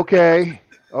 Oh, okay.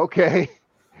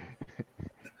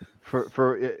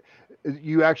 For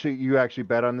you actually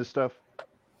bet on this stuff?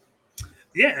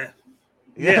 Yeah.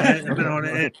 I've been on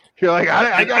it. You're like,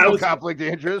 I got no conflict of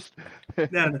interest.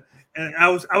 No, and I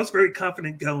was very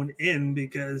confident going in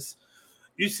because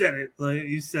you said it like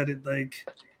he's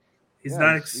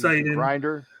not excited. He's a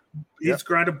grinder. He's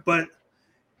grinder, but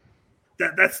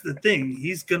that's the thing.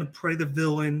 He's gonna play the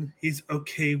villain. He's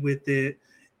okay with it,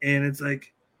 and it's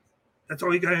like that's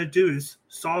all you gotta do is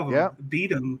solve him,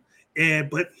 beat him.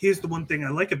 But here's the one thing I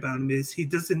like about him is he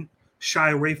doesn't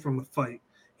shy away from a fight.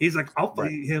 He's like, I'll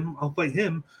fight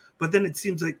him. But then it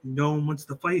seems like no one wants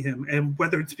to fight him. And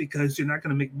whether it's because you're not going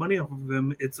to make money off of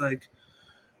him, it's like,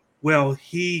 well,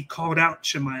 he called out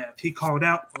Chimaev. He called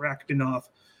out Rachmanov,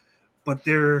 but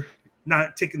they're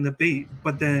not taking the bait.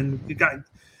 But then you got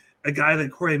a guy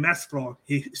like Jorge Masvidal.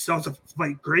 He sells a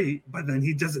fight great, but then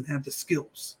he doesn't have the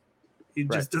skills. He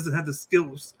just doesn't have the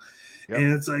skills. Yep.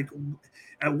 And it's like,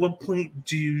 at what point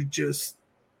do you just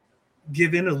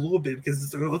give in a little bit? Because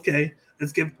it's like, okay,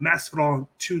 let's give Masvidal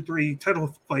 2-3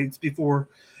 title fights before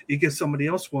you give somebody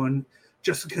else one,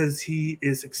 just because he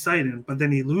is excited. But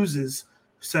then he loses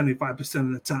 75%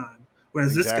 of the time.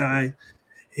 Whereas this guy,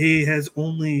 he has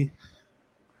only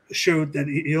showed that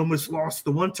he almost lost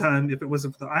the one time if it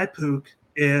wasn't for the eye poke.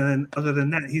 And other than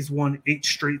that, he's won 8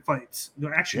 straight fights. No,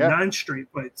 actually 9 straight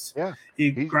fights. Yeah. He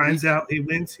grinds out, he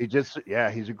wins. He's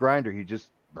a grinder. He just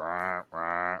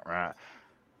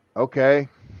okay.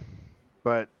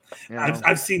 But you know.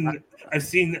 I've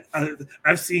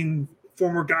seen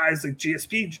former guys like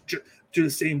GSP do the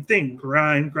same thing,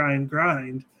 grind.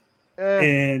 And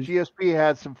GSP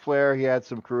had some flair, he had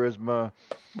some charisma,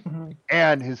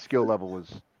 and his skill level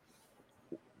was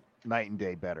night and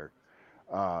day better.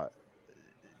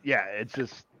 It's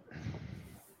just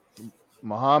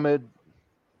Muhammad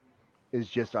is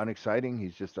just unexciting.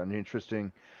 He's just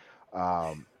uninteresting.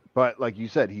 But like you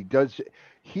said, he's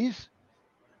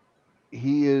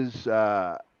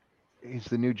the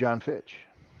new John Fitch.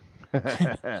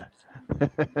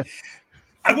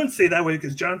 I wouldn't say that way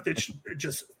because John Fitch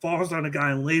just falls on a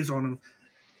guy and lays on him.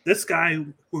 This guy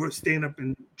will stand up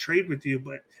and trade with you,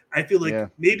 but I feel like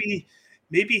maybe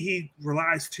he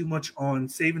relies too much on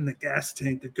saving the gas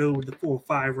tank to go with the 4 or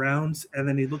 5 rounds, and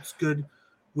then he looks good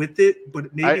with it.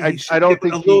 But maybe he should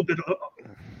give a little bit.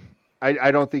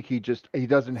 I don't think he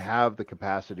doesn't have the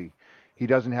capacity. He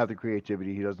doesn't have the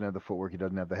creativity. He doesn't have the footwork. He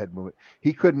doesn't have the head movement.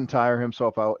 He couldn't tire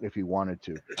himself out if he wanted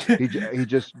to. He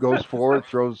just goes forward,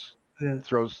 throws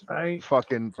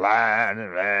fucking blah,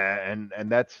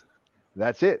 and that's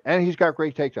it. And he's got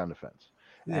great takedown defense,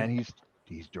 and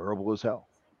he's durable as hell.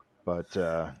 But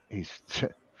he's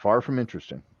far from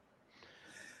interesting.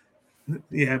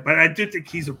 Yeah, but I do think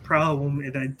he's a problem,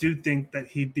 and I do think that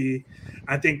he'd be.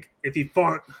 I think if he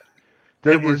fought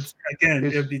Edwards again,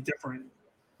 it would be different.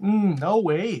 No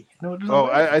way.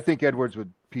 No. I think Edwards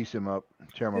would piece him up,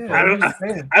 tear him apart. I don't know.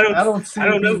 I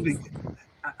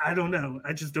don't know.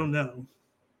 I just don't know.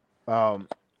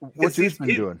 What's Usman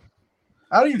doing?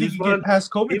 I don't even think he can get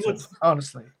past Covington,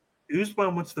 honestly.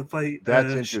 Usman wants to fight.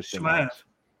 That's interesting. Chimaev.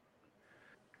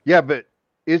 Yeah, but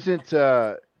isn't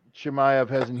Chimaev,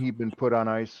 hasn't he been put on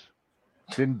ice?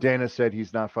 Didn't Dana said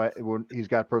he's not fighting? He's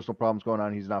got personal problems going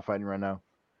on. He's not fighting right now.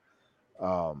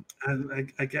 I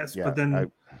guess, but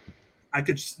then I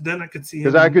could see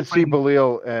because I could see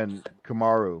Belil and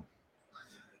Kamaru.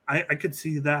 I could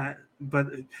see that, but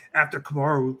after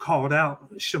Kamaru called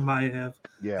out Chimaev,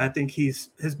 I think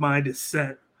his mind is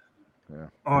set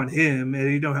on him,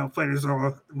 and you know how fighters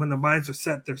are. When the minds are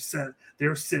set, they're set.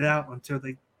 They'll sit out until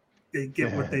they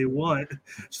get what they want.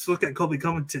 Just look at Colby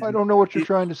Covington. I don't know what you're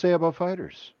trying to say about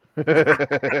fighters. But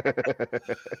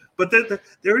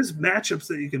there is matchups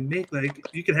that you can make. Like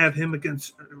you can have him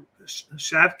against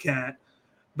Shavkat,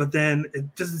 but then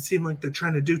it doesn't seem like they're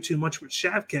trying to do too much with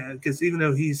Shavkat because even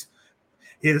though he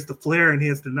has the flair and he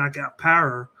has the knockout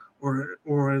power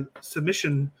or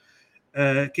submission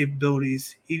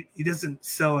capabilities, he doesn't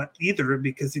sell it either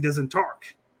because he doesn't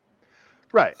talk.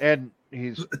 Right, and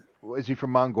is he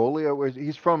from Mongolia? Where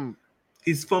he's from?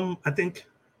 He's from I think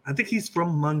he's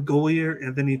from Mongolia,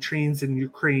 and then he trains in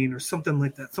Ukraine or something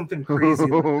like that. Something crazy.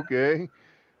 Okay.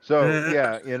 So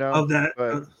yeah, you know, of that.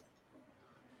 but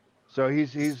so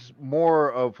he's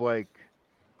more of like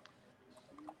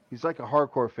he's like a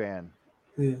hardcore fan,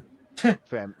 Yeah.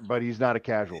 but he's not a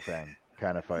casual fan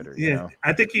kind of fighter, you Yeah, know.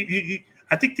 I think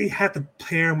I think they have to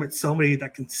pair him with somebody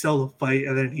that can sell a fight,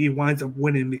 and then he winds up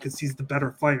winning because he's the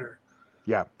better fighter.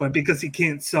 Yeah, But because he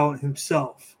can't sell it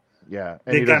himself, yeah,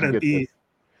 and they he doesn't gotta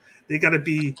get the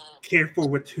be careful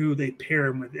with who they pair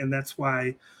him with, and that's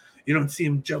why you don't see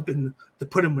him jumping to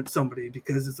put him with somebody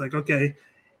because it's like, okay,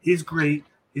 he's great,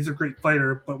 he's a great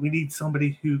fighter, but we need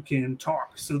somebody who can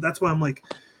talk. So that's why I'm like,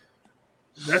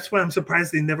 that's why I'm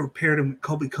surprised they never paired him with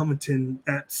Colby Covington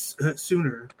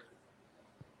sooner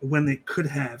when they could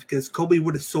have, because Colby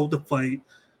would have sold the fight.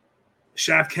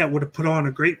 Shavkat would have put on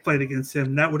a great fight against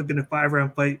him. That would have been a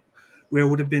 5-round fight where it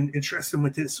would have been interesting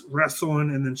with his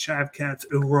wrestling and then Shavkat's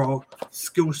overall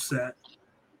skill set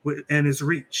and his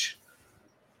reach.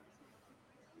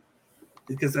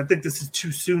 Because I think this is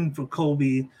too soon for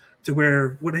Colby to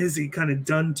where what has he kind of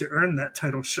done to earn that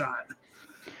title shot?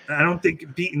 I don't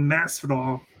think beating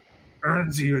Masvidal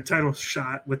earns you a title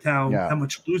shot with how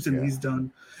much losing he's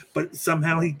done, but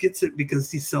somehow he gets it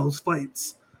because he sells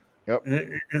fights. Yep.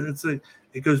 And it's like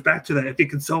it goes back to that. If you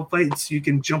can sell fights, you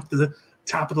can jump to the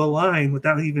top of the line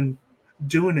without even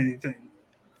doing anything.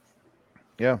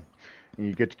 Yeah, and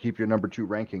you get to keep your number 2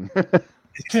 ranking.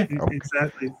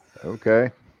 Exactly.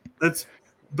 Okay. Let's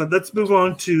move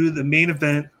on to the main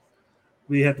event.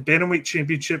 We had the Bantamweight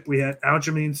Championship. We had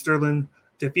Aljamain Sterling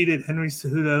defeated Henry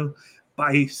Cejudo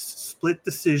by split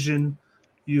decision.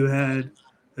 You had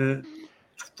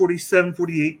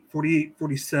 47-48,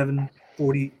 48-47,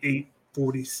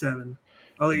 48-47.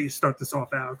 I'll let you start this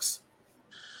off, Alex.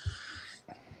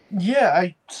 Yeah,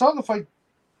 I saw the fight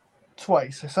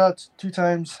twice. I saw it 2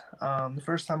 times. The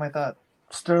first time I thought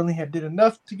Sterling had did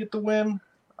enough to get the win.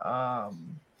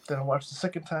 Then I watched the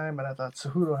second time and I thought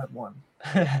Cejudo had won.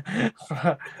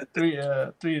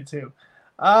 3-2.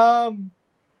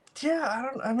 Yeah,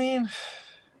 I mean,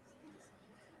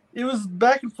 it was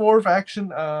back and forth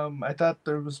action. I thought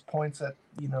there was points that,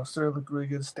 Sterling looked really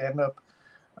good stand up.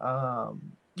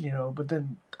 But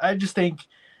then I just think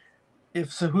if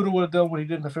Cejudo would have done what he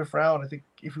did in the 5th round, I think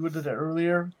if he would have done that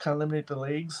earlier, kind of eliminate the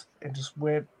legs and just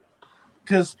went,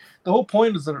 because the whole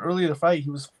point is that earlier in the fight,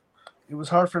 it was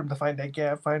hard for him to find that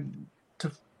gap,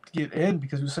 to get in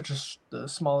because he was such a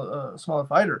smaller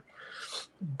fighter.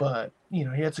 But he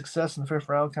had success in the 5th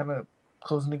round, kind of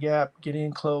closing the gap, getting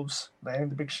in close, landing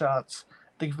the big shots. I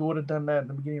think if he would have done that in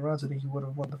the beginning rounds, I think he would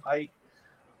have won the fight.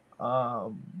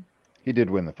 He did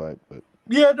win the fight, but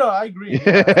yeah, no, I agree.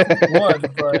 Yeah, I think he won,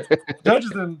 but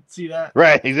judges didn't see that.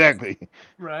 Right, exactly.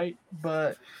 Right,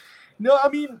 but no, I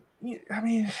mean, he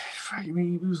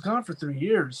was gone for 3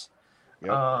 years.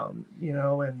 Yep.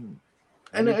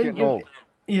 And he's getting old.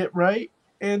 Yeah, right.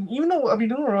 And even though, don't get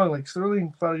me wrong, like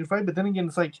Sterling fought your fight, but then again,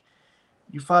 it's like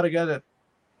you fought a guy that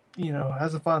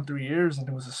hasn't fought in 3 years, and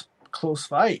it was a close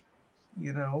fight.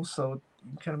 So it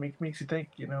kind of makes you think,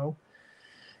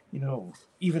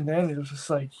 even then it was just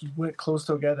like he went close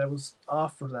to a guy that was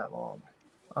off for that long.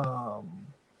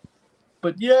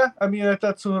 But yeah, I mean, I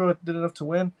thought Cejudo did enough to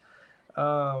win.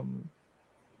 And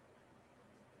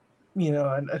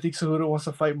I think Cejudo wants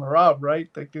to fight Merab, right?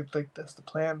 Like that's the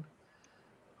plan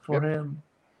for him,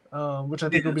 which I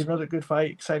think will be another good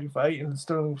fight, exciting fight, and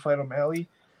Sterling will fight O'Malley.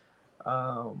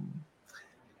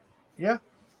 Yeah.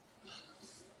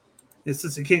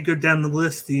 Since he can't go down the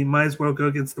list, he might as well go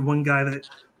against the one guy that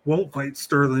won't fight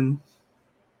Sterling.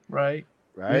 Right.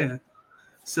 Yeah.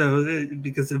 So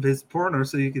because of his partner,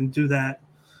 so you can do that.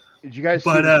 Did you guys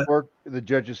see the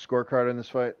judges' scorecard in this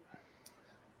fight?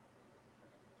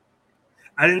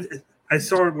 I didn't. I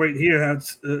saw it right here how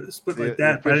it's split like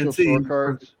that, but I didn't see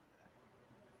scorecards.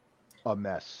 A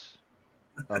mess.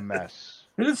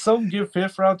 Didn't someone give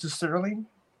 5th round to Sterling?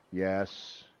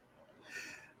 Yes.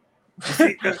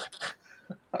 See,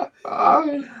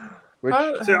 I'll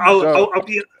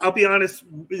be honest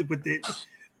with it.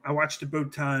 I watched it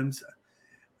both times.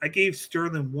 I gave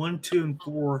Sterling 1, 2, and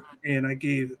 4, and I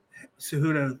gave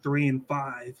Cejudo 3 and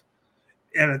 5,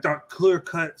 and I thought clear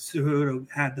cut Cejudo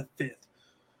had the 5th.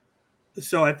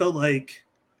 So I felt like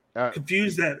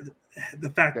confused that the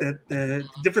fact that the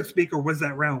difference maker was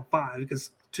that round 5,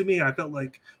 because to me I felt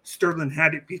like Sterling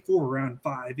had it before round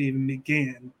 5 even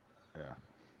began. Yeah,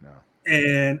 no.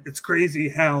 And it's crazy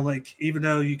how, like, even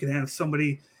though you can have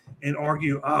somebody and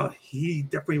argue, oh, he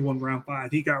definitely won round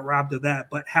 5, he got robbed of that,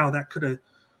 but how that could have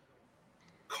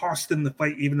cost him the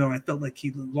fight, even though I felt like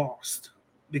he lost,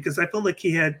 because I felt like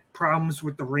he had problems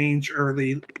with the range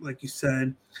early, like you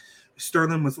said.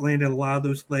 Sterling was landing a lot of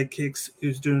those leg kicks. He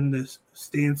was doing the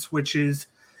stand switches.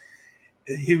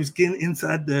 he was getting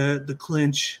inside the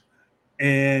clinch,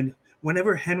 and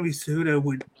whenever Henry Cejudo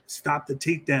would stop the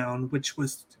takedown, which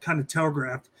was kind of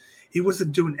telegraphed, he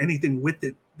wasn't doing anything with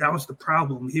it. That was the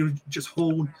problem. He would just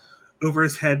hold over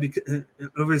his head,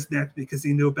 over his neck, because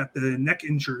he knew about the neck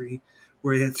injury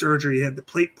where he had surgery, he had the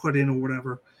plate put in or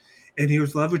whatever, and he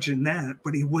was leveraging that,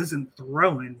 but he wasn't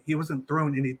throwing. He wasn't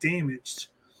throwing any damage.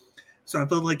 So I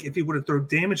felt like if he would have thrown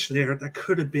damage there, that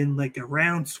could have been like a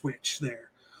round switch there.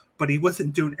 But he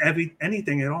wasn't doing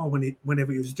anything at all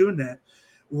whenever he was doing that.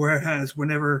 Whereas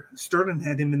whenever Sterling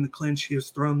had him in the clinch, he was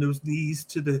throwing those knees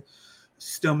to the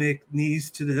stomach, knees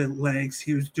to the legs.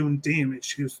 He was doing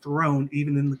damage. He was thrown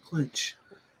even in the clinch.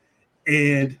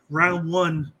 And round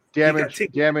one, damage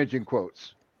in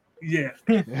quotes. Yeah,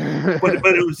 but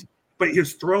he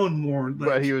was throwing more. Like,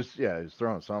 but he was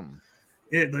throwing something.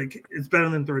 It's better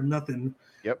than throwing nothing.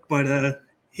 Yep. But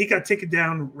he got taken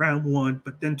down round one,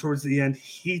 but then towards the end,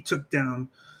 he took down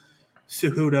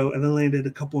Cejudo and then landed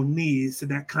a couple of knees,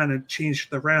 and that kind of changed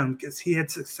the round because he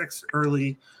had success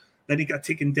early. Then he got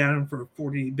taken down for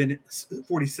 40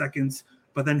 seconds,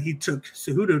 but then he took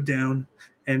Cejudo down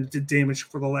and did damage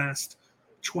for the last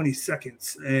 20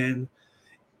 seconds. And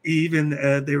even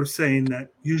they were saying that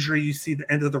usually you see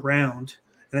the end of the round,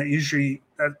 and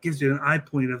that gives you an eye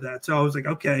point of that. So I was like,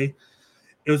 okay,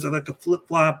 it was like a flip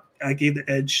flop. I gave the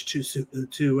edge to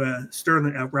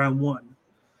Sterling at round one.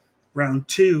 Round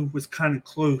two was kind of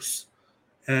close,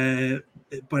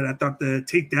 but I thought the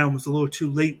takedown was a little too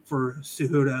late for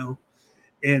Cejudo,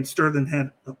 and Sterling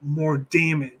had more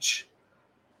damage,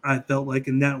 I felt like,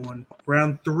 in that one.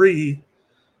 Round three,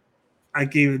 I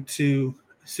gave it to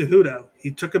Cejudo.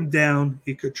 He took him down.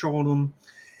 He controlled him.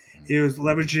 He was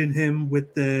leveraging him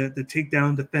with the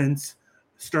takedown defense.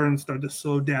 Sterling started to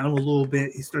slow down a little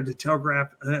bit. He started to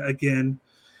telegraph again.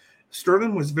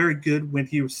 Sterling was very good when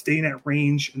he was staying at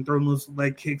range and throwing those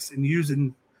leg kicks and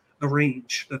using the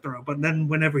range to throw. But then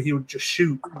whenever he would just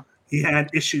shoot, he had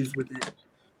issues with it.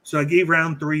 So I gave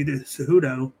round three to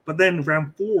Cejudo. But then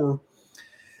round four,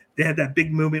 they had that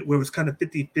big moment where it was kind of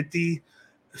 50-50.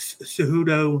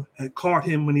 Cejudo had caught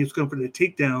him when he was going for the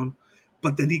takedown,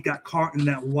 but then he got caught in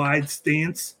that wide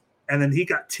stance, and then he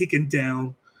got taken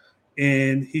down,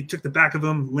 and he took the back of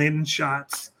him, landing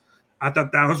shots. I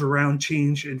thought that was a round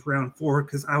change in round four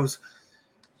because I was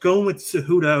going with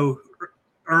Cejudo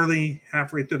early,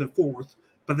 halfway through the fourth,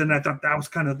 but then I thought that was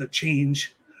kind of the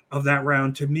change of that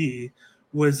round to me,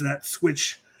 was that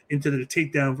switch into the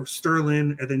takedown for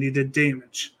Sterling, and then he did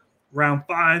damage. Round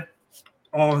five,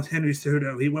 all Henry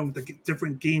Cejudo. He went with a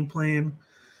different game plan,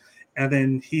 and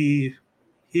then he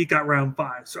got round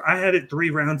five. So I had it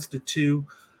 3 rounds to 2,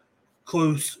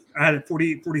 close. I had it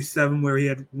 48-47, where he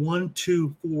had 1,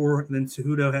 2, 4, and then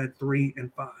Cejudo had 3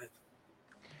 and 5.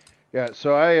 Yeah,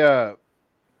 so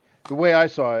the way I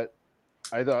saw it,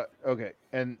 I thought, okay,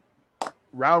 and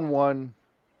round one,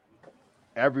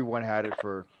 everyone had it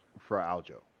for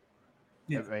Aljo.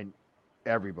 Yeah. I mean,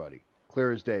 everybody,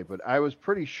 clear as day. But I was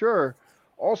pretty sure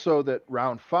also that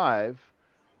round 5,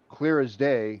 clear as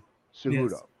day,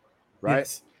 Cejudo, Yes. right?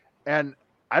 Yes. And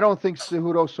I don't think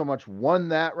Cejudo so much won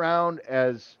that round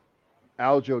as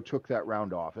Aljo took that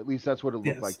round off. At least that's what it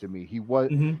looked like to me. He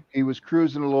was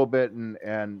cruising a little bit,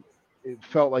 and it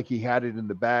felt like he had it in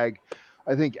the bag.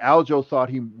 I think Aljo thought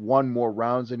he won more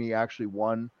rounds than he actually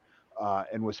won,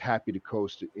 and was happy to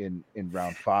coast in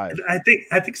round 5. I think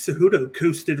Cejudo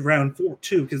coasted round 4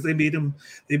 too, because they made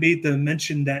the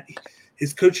mention that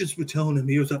his coaches were telling him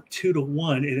he was up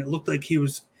 2-1, and it looked like he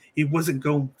wasn't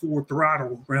going full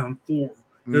throttle round 4.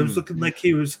 It was looking like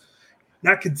he was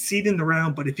not conceding the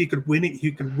round, but if he could win it,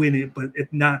 he could win it. But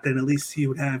if not, then at least he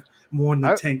would have more in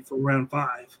the tank for round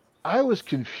 5. I was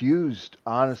confused,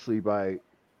 honestly, by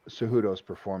Cejudo's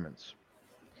performance.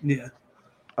 Yeah.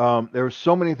 There were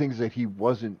so many things that he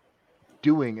wasn't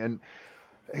doing, and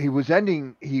he was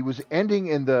ending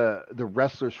in the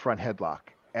wrestler's front headlock.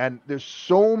 And there's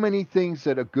so many things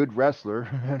that a good wrestler,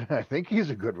 and I think he's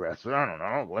a good wrestler, I don't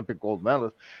know, Olympic gold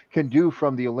medalist, can do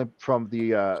from the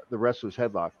wrestler's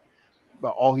headlock.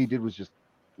 But all he did was just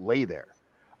lay there.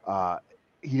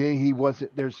 He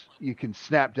wasn't. You can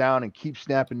snap down and keep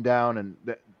snapping down, and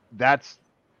that's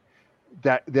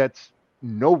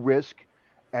no risk,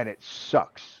 and it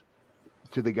sucks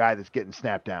to the guy that's getting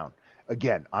snapped down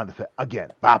again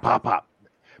pop pop pop.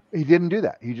 He didn't do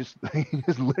that. He just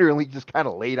literally just kind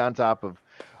of laid on top of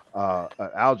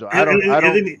Aljo.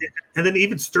 And then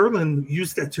even Sterling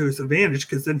used that to his advantage,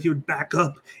 because then he would back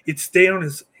up. He'd stay on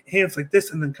his hands like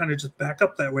this and then kind of just back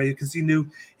up that way, because he knew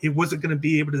he wasn't going to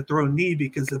be able to throw a knee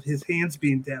because of his hands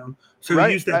being down. So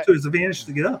he used that to his advantage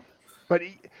to get up. But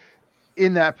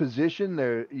in that position,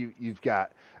 there you've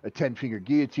got a 10-finger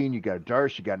guillotine, you got a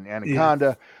Darce, you got an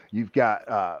Anaconda, you've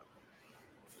got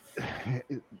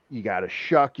you got a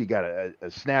shuck, you got a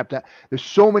snap down. There's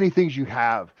so many things you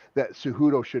have that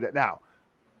Cejudo should have. Now,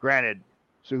 granted,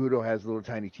 Cejudo has little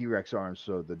tiny T-Rex arms,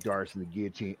 so the Darce and the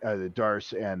guillotine, the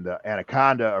Darce and the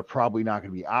Anaconda are probably not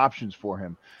going to be options for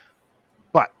him.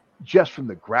 But just from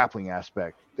the grappling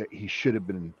aspect, that he should have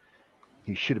been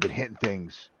hitting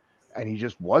things, and he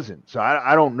just wasn't. So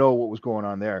I don't know what was going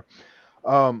on there.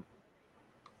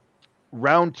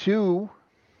 Round two,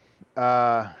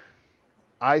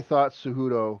 I thought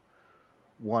Cejudo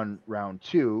won round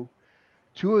two.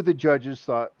 Two of the judges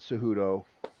thought Cejudo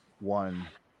won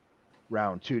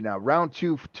round two. Now, round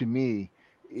two to me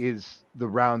is the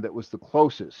round that was the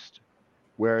closest,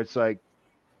 where it's like,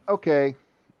 okay,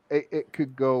 it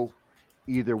could go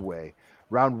either way.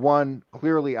 Round one,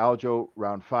 clearly Aljo.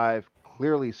 Round five,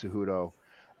 clearly Cejudo.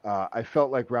 I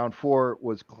felt like round four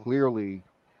was clearly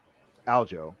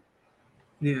Aljo.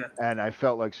 Yeah. And I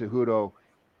felt like Cejudo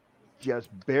just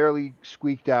barely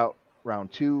squeaked out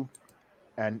round two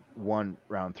and won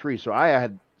round three. So I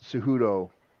had Cejudo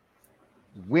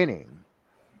winning.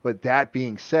 But that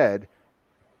being said,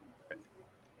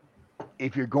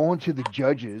 if you're going to the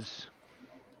judges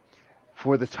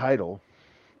for the title,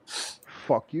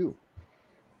 fuck you.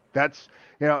 That's,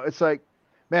 it's like,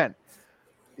 man,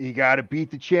 you got to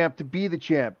beat the champ to be the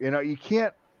champ. You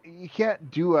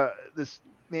can't do this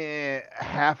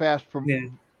half-assed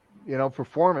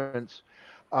performance.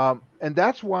 And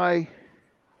that's why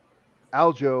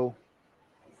Aljo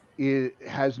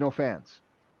has no fans.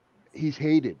 He's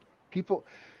hated.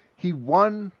 He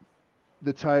won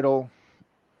the title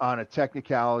on a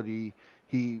technicality.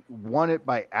 He won it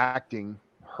by acting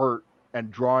hurt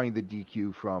and drawing the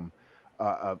DQ from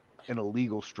an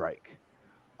illegal strike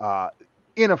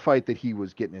in a fight that he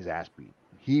was getting his ass beat.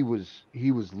 He was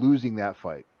losing that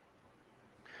fight.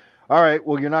 All right,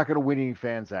 well, you're not going to win any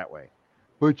fans that way,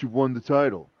 but you won the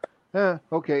title.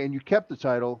 Okay, and you kept the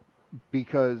title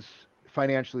because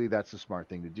financially that's the smart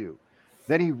thing to do.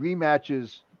 Then he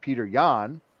rematches Peter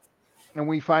Yan, and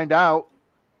we find out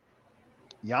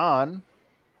Yan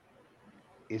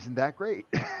isn't that great.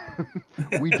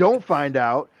 We don't find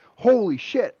out, holy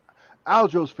shit,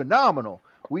 Aljo's phenomenal.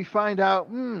 We find out,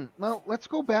 well, let's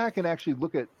go back and actually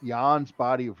look at Jan's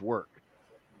body of work.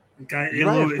 Got a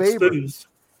little exposed.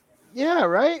 Yeah,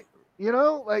 right?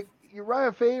 Like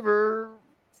Uriah Faber,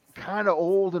 kind of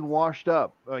old and washed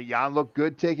up. Jan looked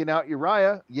good taking out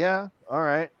Uriah. Yeah, all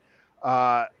right.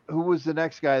 Who was the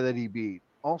next guy that he beat?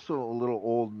 Also a little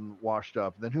old and washed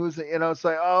up. Then who was the, it's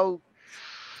like, oh,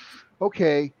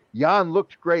 okay. Jan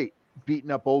looked great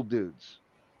beating up old dudes.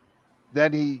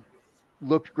 Then he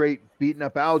looked great beating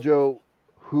up Aljo,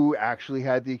 who actually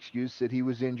had the excuse that he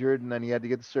was injured, and then he had to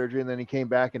get the surgery, and then he came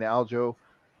back and Aljo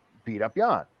beat up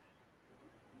Jan.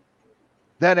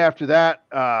 Then after that,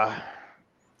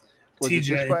 was it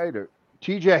this fight or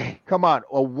TJ? Come on,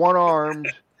 a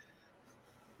one-armed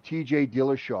TJ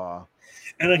Dillashaw.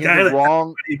 And a guy in the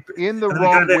wrong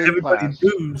weight class.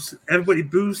 Everybody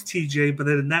boos TJ, but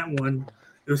then in that one,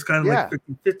 it was kind of like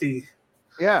 50-50.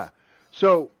 Yeah.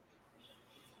 So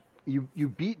you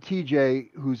beat TJ,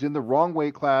 who's in the wrong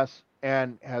weight class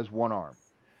and has one arm.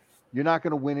 You're not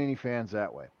going to win any fans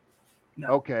that way. No.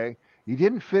 Okay. You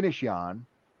didn't finish Jan.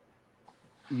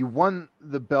 You won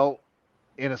the belt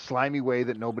in a slimy way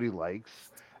that nobody likes,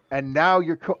 and now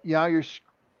you're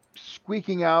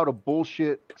squeaking out a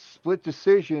bullshit split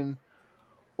decision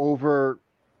over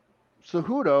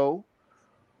Cejudo,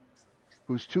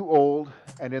 who's too old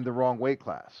and in the wrong weight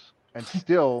class, and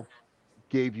still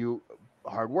gave you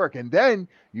hard work. And then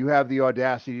you have the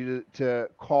audacity to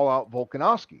call out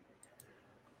Volkanovski,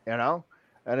 and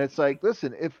it's like,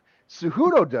 listen, if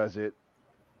Cejudo does it,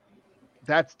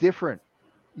 that's different.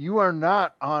 You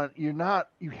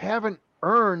haven't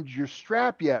earned your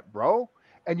strap yet, bro.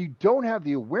 And you don't have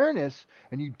the awareness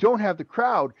and you don't have the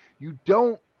crowd. You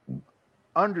don't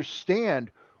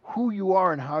understand who you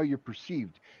are and how you're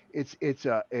perceived. It's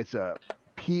a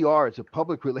PR, it's a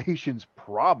public relations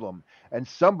problem. And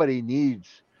somebody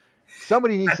needs to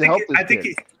help this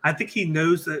kid. I think he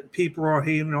knows that people are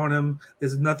hating on him.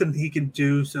 There's nothing he can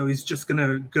do, so he's just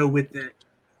gonna go with it,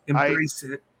 embrace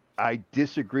it. I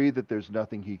disagree that there's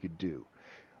nothing he could do.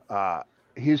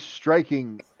 His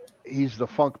striking, he's the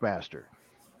funk master.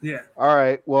 Yeah. All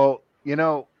right. Well, you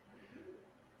can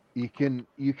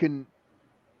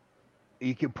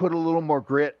put a little more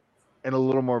grit and a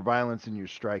little more violence in your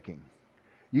striking.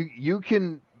 You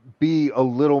can be a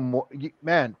little more,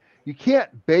 man. You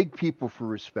can't beg people for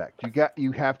respect.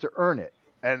 You have to earn it,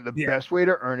 and the best way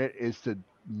to earn it is to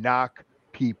knock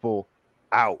people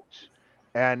out,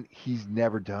 and he's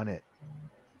never done it.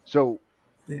 So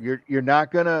you're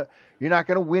not gonna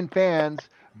win fans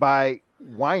by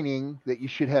whining that you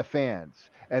should have fans.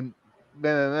 And you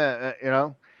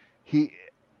know, he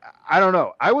I don't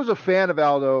know. I was a fan of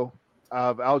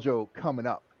Aljo coming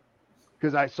up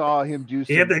because I saw him do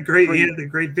He had some that great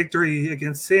pretty, victory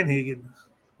against Sanhagen,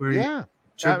 where he yeah.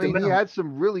 I choked mean, him he out. had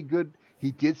some really good.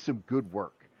 He did some good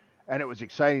work, and it was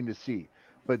exciting to see.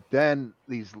 But then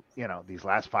these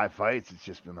last 5 fights, it's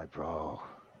just been like, bro,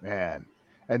 man.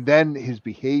 And then his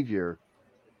behavior,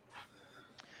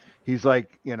 he's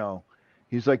like,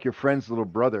 he's like your friend's little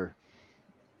brother.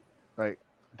 Like,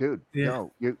 dude, Yeah,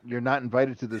 no, you're not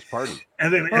invited to this party.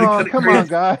 and then Oh, come on,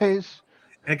 guys.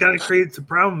 it kind of creates a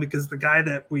problem because the guy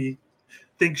that we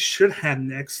think should have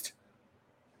next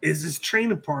is his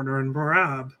training partner in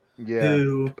Marab, Yeah.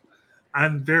 who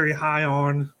I'm very high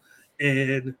on,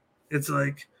 and it's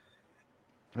like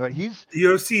But he's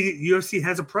UFC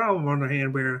has a problem on their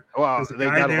hand where well, there's a they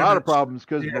guy got a there lot of that's- problems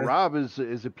because yeah. Marab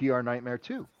is a PR nightmare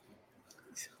too.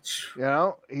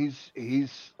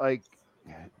 He's like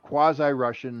quasi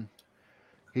Russian.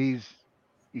 You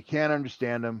can't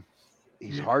understand him.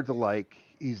 He's Yeah. hard to like.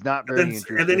 He's not And very then,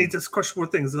 interesting. and then he does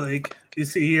questionable things like you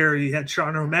see here. You had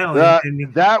Sean O'Malley,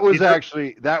 and that was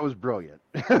brilliant.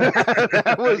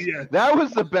 Yeah. That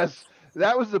was the best.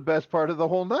 That was the best part of the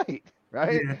whole night,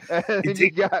 right? Yeah. And He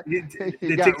you got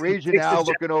Raging takes Al his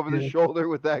looking over the yeah. shoulder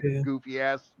with that Yeah. goofy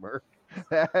ass smirk.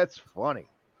 That's funny.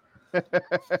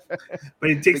 But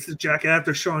he takes his jacket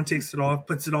after Sean takes it off,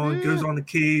 puts it on, goes on the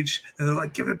cage, and they're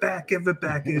like, give it back. And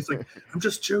he's like, I'm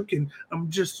just joking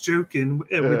with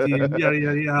you, yada,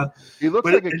 yada, yada. He looks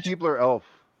But like a Keebler elf.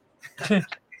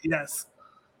 Yes.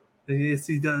 Yes,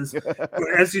 he does. But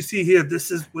as you see here,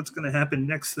 this is what's going to happen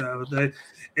next, though. That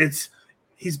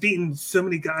he's beaten so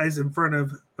many guys in front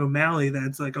of O'Malley that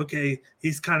it's like, okay,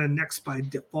 he's kind of next by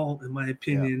default, in my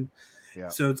opinion. Yeah.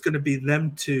 So it's going to be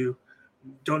them two.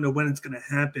 Don't know when it's going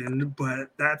to happen, but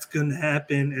that's going to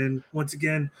happen. And once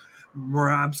again,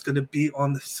 Rob's going to be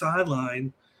on the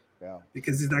sideline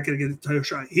because he's not going to get a title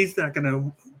shot. He's not going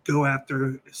to go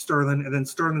after Sterling, and then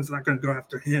Sterling's not going to go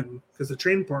after him because they're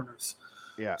training partners.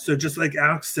 Yeah. So just like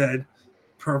Alex said,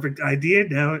 perfect idea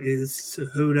now is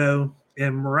Cejudo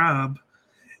and Marab,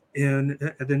 and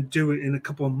then do it in a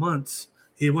couple of months.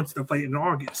 He wants to fight in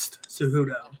August,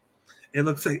 Cejudo. It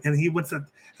looks like, and he wants that.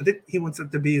 I think he wants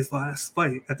that to be his last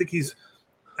fight. I think he's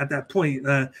at that point.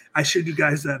 I showed you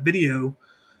guys that video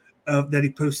that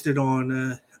he posted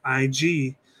on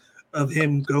IG of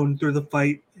him going through the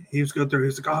fight. He was going through. He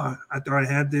was like, "Oh, I thought I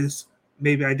had this.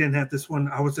 Maybe I didn't have this one.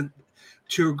 I wasn't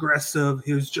too aggressive."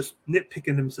 He was just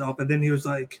nitpicking himself, and then he was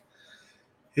like,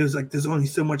 "There's only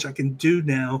so much I can do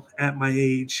now at my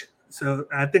age." So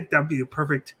I think that'd be a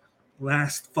perfect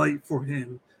last fight for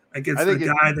him against the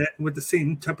guy that with the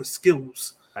same type of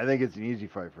skills. I think it's an easy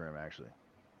fight for him, actually.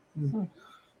 Mm-hmm.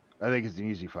 I think it's an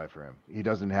easy fight for him. He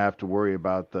doesn't have to worry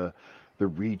about the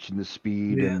reach and the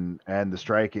speed and the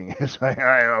striking. It's like, all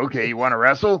right, okay, you want to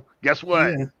wrestle? Guess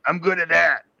what? Yeah. I'm good at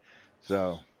that.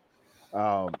 So,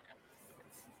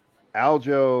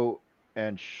 Aljo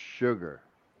and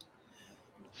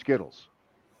Skittles.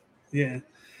 Yeah.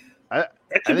 I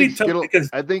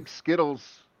think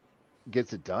Skittles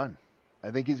gets it done.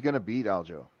 I think he's going to beat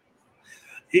Aljo.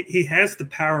 He has the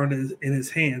power in his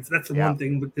hands. That's the one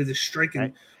thing with the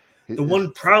striking. The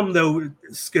one problem, though, with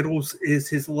Skittles is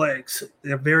his legs.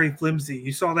 They're very flimsy.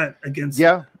 You saw that against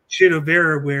Chito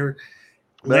Vera where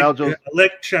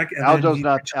leg check. And Aljo's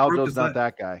not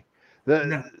that guy.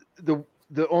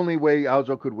 The only way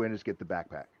Aljo could win is get the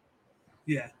backpack.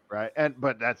 Yeah. Right.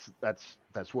 But that's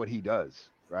what he does.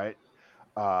 Right.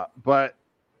 But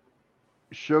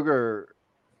Sugar,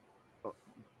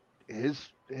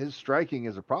 his striking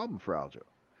is a problem for Aljo.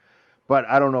 But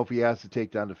I don't know if he has the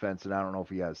takedown defense, and I don't know if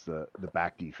he has the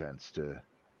back defense to.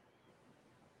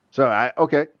 So I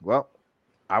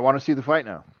want to see the fight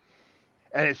now,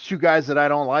 and it's two guys that I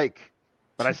don't like,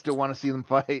 but I still want to see them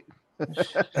fight.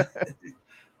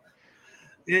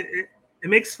 It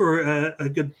makes for a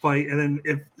good fight, and then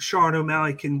if Sean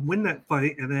O'Malley can win that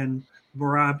fight, and then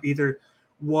Marab either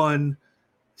one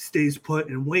stays put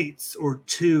and waits, or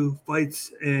two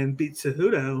fights and beats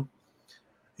Cejudo,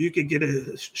 you could get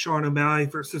a Sean O'Malley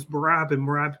versus Marab, and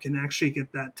Marab can actually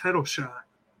get that title shot.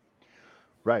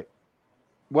 Right.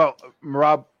 Well,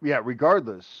 Marab,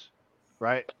 regardless,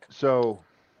 right? So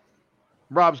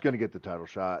Marab's going to get the title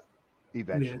shot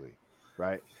eventually,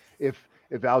 right? If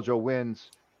Aljo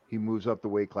wins, he moves up the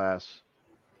weight class,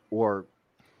 or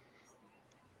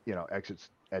exits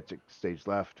stage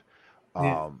left.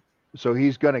 So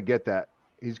he's going to get that.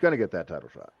 He's going to get that title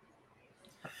shot.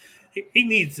 He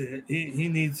needs it. He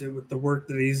needs it with the work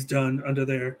that he's done under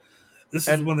there. This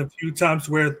is one of the few times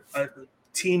where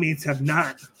teammates have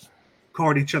not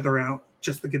called each other out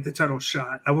just to get the title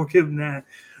shot. I will give him that.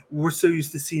 We're so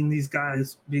used to seeing these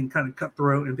guys being kind of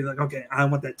cutthroat and be like, okay, I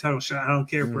want that title shot. I don't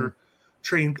care if we're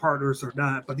training partners or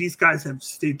not. But these guys have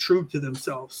stayed true to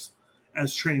themselves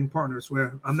as training partners,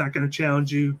 where I'm not going to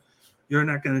challenge you. You're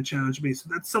not going to challenge me. So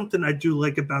that's something I do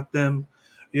like about them.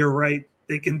 You're right.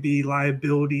 They can be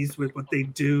liabilities with what they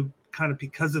do kind of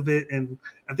because of it. And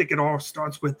I think it all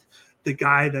starts with the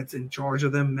guy that's in charge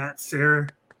of them, Matt Serra.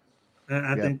 And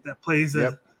I think that plays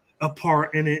a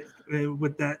part in it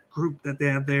with that group that they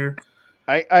have there.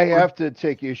 I have to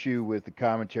take issue with the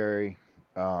commentary.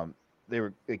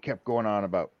 They kept going on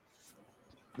about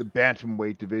the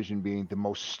bantamweight division being the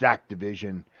most stacked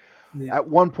division. Yeah. At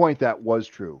one point, that was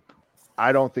true.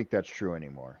 I don't think that's true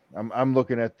anymore. I'm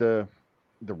looking at the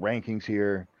rankings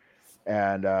here,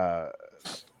 and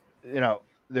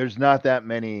there's not that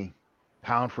many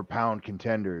pound for pound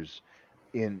contenders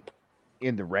in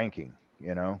the ranking.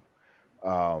 I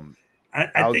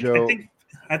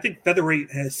think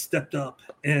featherweight has stepped up,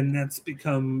 and that's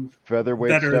become featherweight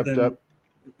better stepped than up.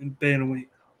 Bantamweight,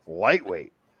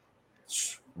 lightweight,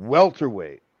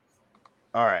 welterweight.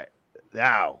 All right,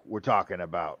 now we're talking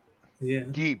about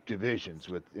deep divisions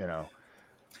with even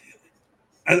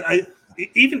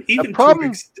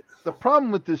the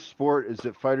problem with this sport is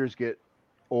that fighters get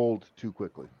old too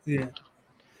quickly. Yeah,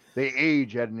 they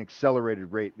age at an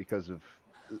accelerated rate because of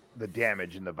the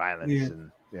damage and the violence,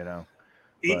 and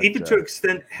even to an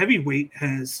extent, heavyweight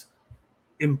has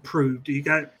improved. You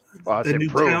got the new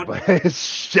talent, but it's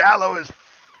shallow as.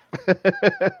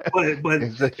 but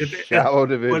it's a shallow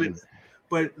division.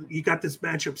 But you got this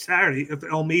matchup Saturday. If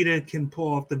Almeida can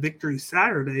pull off the victory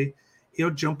Saturday,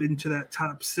 he'll jump into that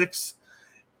top 6.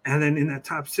 And then in that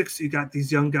top 6, you got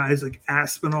these young guys like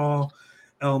Aspinall,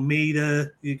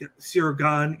 Almeida, you got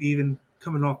Siragan even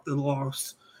coming off the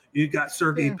loss. You got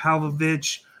Sergey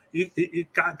Pavlovich. You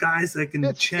got guys that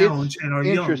can challenge and are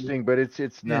interesting, young. But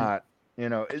it's not.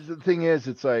 The thing is,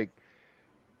 it's like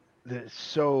there's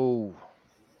so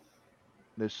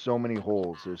many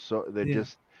holes. Just.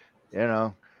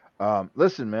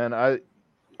 Listen, man, I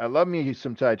love me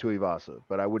some Tai Tuivasa,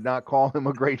 but I would not call him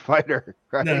a great fighter.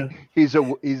 Right? No. He's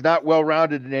not well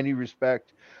rounded in any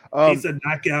respect. He's a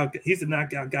knockout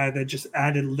guy that just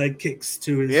added leg kicks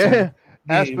to his game.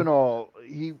 Aspinall,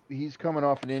 he's coming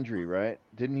off an injury, right?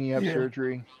 Didn't he have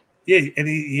surgery? Yeah, and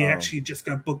he actually just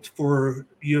got booked for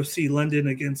UFC London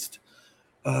against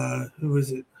who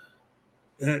is it?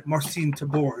 Marcin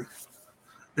Tabor.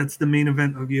 That's the main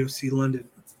event of UFC London.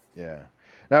 Yeah.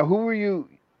 Now, who were you?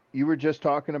 You were just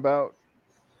talking about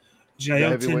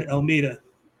Jailton Almeida.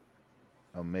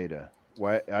 Almeida.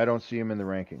 Why? I don't see him in the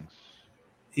rankings.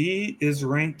 He is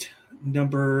ranked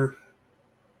number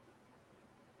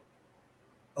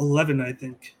 11, I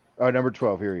think. Oh, number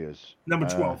 12. Here he is. Number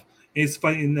 12. He's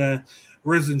fighting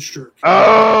Rosenstruck.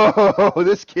 Oh,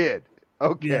 this kid.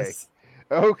 Okay. Yes.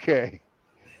 Okay.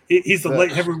 He's a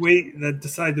light heavyweight that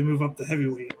decided to move up to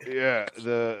heavyweight. Yeah,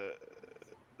 the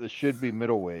should be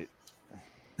middleweight.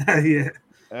 Yeah.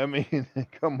 I mean,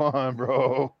 come on,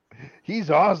 bro. He's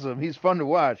awesome. He's fun to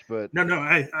watch, but no,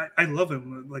 I love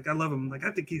him. I love him.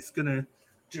 I think he's gonna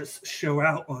just show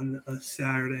out on a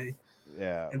Saturday.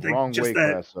 Yeah, wrong weight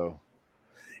class though.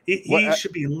 He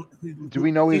should be. Do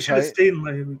we know his height? Stayed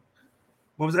in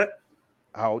what was that?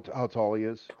 How tall he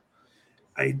is?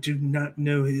 I do not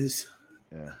know his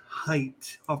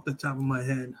height off the top of my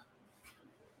head.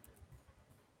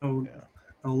 Oh,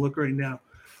 I'll look right now.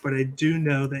 But I do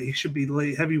know that he should be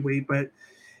light heavyweight, but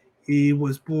he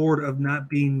was bored of not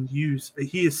being used.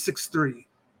 He is 6'3".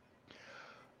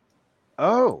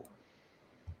 Oh.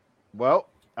 Well,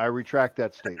 I retract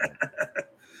that statement.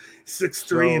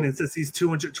 6'3", and it says he's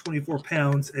 224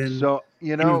 pounds, and so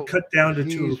cut down to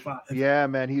 205. Yeah,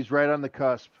 man, he's right on the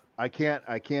cusp. I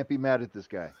can't be mad at this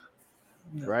guy.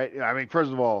 No. Right? I mean,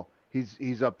 first of all,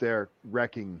 he's up there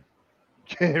wrecking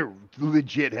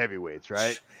legit heavyweights,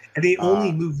 right? And he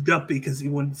only moved up because he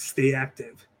wanted to stay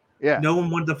active. Yeah. No one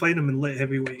wanted to fight him in light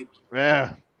heavyweight.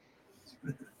 Yeah.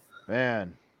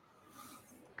 Man.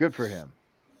 Good for him.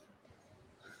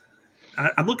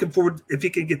 I'm looking forward, if he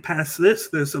can get past this,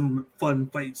 there's some fun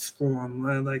fights for him.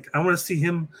 I want to see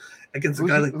him against a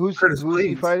guy like Curtis Blades. Who's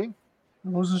he fighting?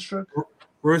 Rosenstruck.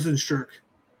 Rosenstruck.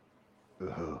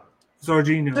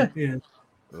 Zargino, yeah.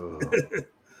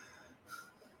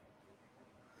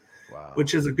 Wow.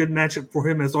 Which is a good matchup for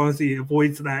him as long as he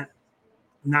avoids that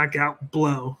knockout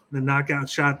blow, the knockout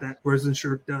shot that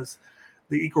Rosenstruck does,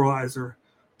 the equalizer.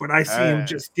 but I see him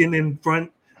just getting in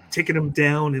front, taking him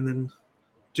down, and then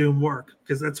doing work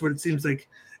because that's what it seems like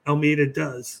Almeida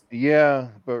does. Yeah,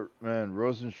 but man,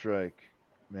 Rosenstrike,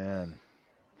 man,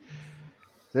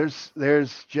 there's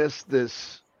just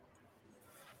this,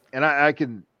 and I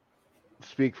can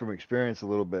speak from experience a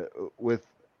little bit with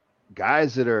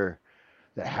guys that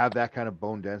have that kind of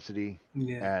bone density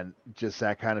Yeah. and just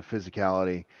that kind of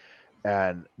physicality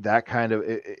and that kind of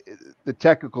the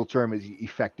technical term is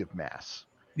effective mass.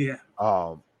 Yeah.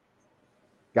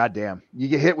 Goddamn, you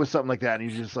get hit with something like that, and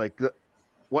you're just like,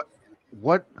 what,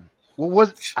 what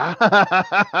was?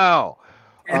 Ow.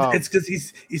 It's because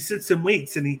he sits and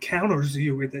waits and he counters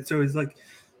you with it. So he's like,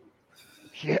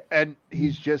 yeah, and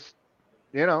he's just,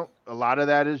 a lot of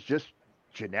that is just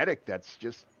genetic. That's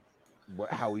just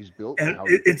how he's built. and How,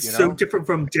 it's so different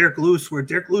from Derek Lewis, where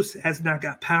Derek Lewis has not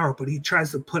got power, but he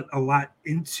tries to put a lot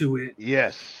into it.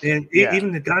 Yes. And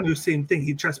even the Ngannou, same thing.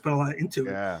 He tries to put a lot into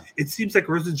it. Yeah. It seems like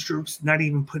Rosenstruck's not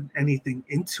even putting anything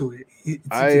into it. It seems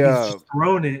like he's just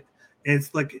throwing it, and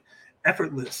it's like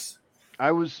effortless.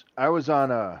 I was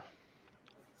on a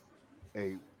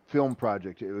film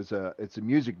project. It's a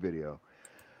music video.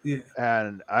 Yeah.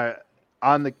 And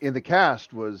in the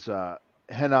cast was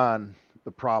Henan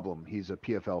the Problem. He's a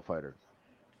PFL fighter.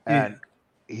 And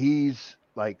he's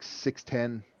like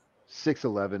 6'10",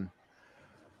 6'11".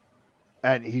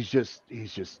 And he's just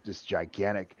this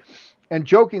gigantic. And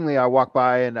jokingly, I walked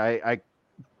by and I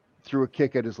threw a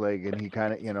kick at his leg, and he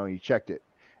kind of, he checked it.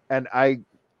 And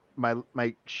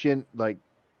my shin like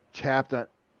tapped on,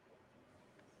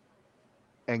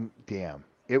 and damn,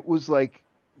 it was like,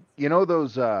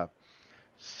 those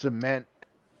cement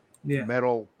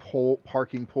metal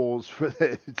parking poles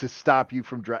to stop you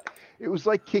from driving. It was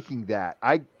like kicking that.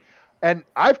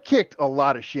 I've kicked a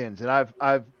lot of shins, and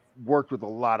I've worked with a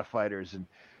lot of fighters, and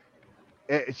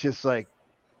it's just like,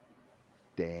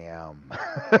 damn.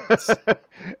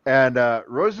 And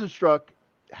Rosenstruck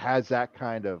has that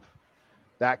kind of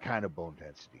bone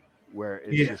density where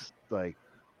it's just like,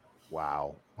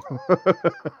 wow.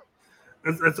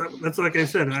 That's like I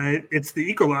said, it's the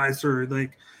equalizer.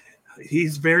 Like,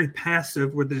 he's very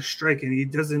passive with his strike, and he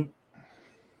doesn't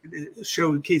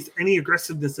showcase any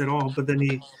aggressiveness at all. But then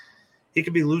he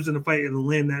could be losing a fight and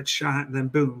land that shot, and then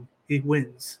boom, he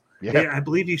wins. Yeah, I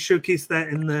believe he showcased that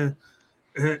in the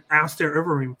Alistair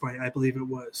Overeem fight. I believe it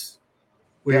was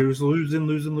where he was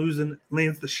losing,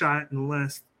 lands the shot in the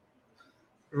last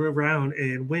round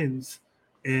and wins.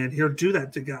 And he'll do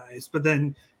that to guys, but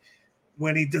then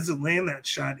when he doesn't land that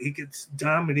shot, he gets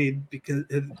dominated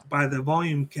by the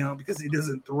volume count because he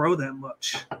doesn't throw that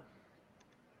much.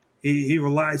 He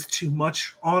relies too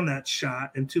much on that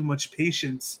shot and too much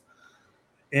patience,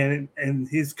 and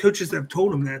his coaches have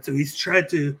told him that. So he's tried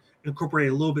to incorporate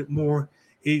a little bit more.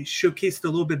 He showcased a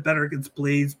little bit better against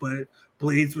Blades, but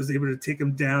Blades was able to take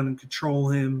him down and control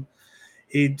him.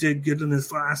 He did good in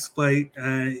his last fight,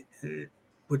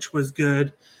 which was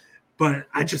good, but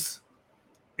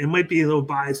it might be a little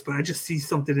biased, but I just see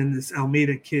something in this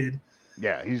Almeida kid.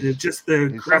 Yeah, he's just the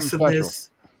aggressiveness.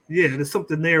 Yeah, there's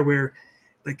something there where,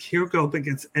 like, he'll go up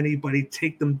against anybody,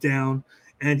 take them down,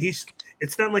 and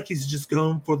it's not like he's just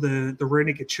going for the rear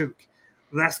naked choke.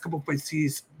 The last couple of fights,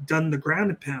 he's done the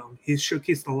ground and pound. He's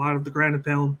showcased a lot of the ground and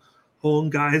pound, holding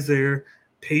guys there,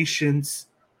 patience,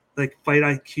 like fight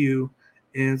IQ,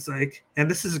 and it's like, and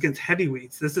this is against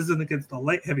heavyweights. This isn't against the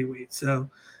light heavyweights. So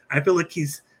I feel like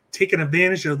he's taking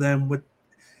advantage of them with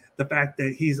the fact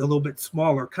that he's a little bit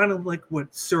smaller, kind of like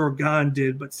what Cyril Gane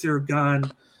did, but Cyril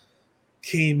Gane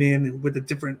came in with a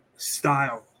different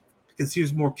style because he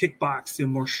was more kickboxing,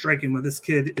 more striking, where this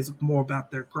kid is more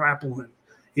about their grappling.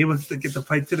 He wants to get the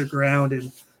fight to the ground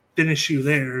and finish you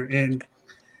there. And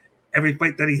every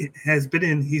fight that he has been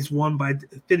in, he's won by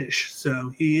finish. So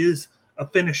he is a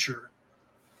finisher.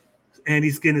 And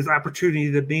he's getting his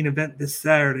opportunity to main event this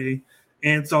Saturday,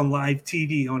 and it's on live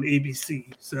TV on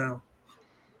ABC. So,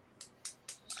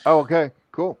 okay,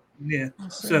 cool. Yeah.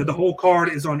 So the whole card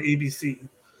is on ABC.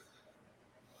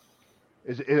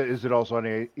 Is it also on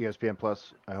ESPN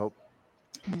Plus? I hope.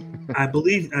 I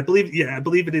believe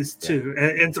it is too.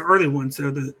 And it's an early one,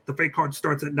 so the fight card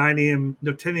starts at 9 a.m.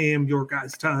 No, 10 a.m. your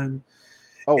guys' time.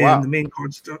 Oh wow! And the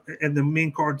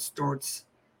main card starts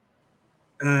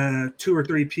 2 or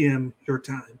 3 p.m. your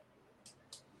time.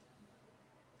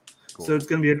 Cool. So it's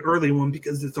going to be an early one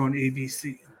because it's on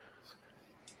ABC.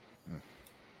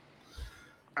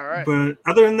 All right. But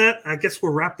other than that, I guess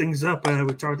we'll wrap things up.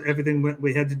 We talked everything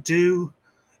we had to do.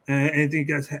 Anything you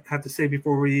guys have to say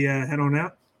before we head on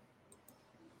out?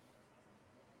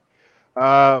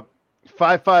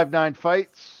 559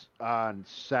 fights on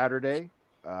Saturday.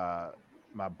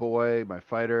 my boy, my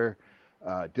fighter,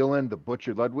 Dylan the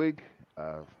Butcher Ludwig,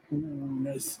 Ooh,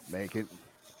 nice. making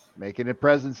a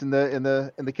presence in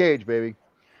the cage, baby.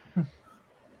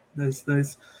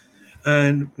 Nice.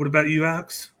 And what about you,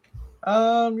 Alex?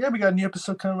 Yeah, we got a new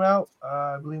episode coming out.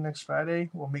 I believe next Friday.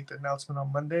 We'll make the announcement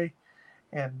on Monday,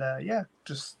 and yeah,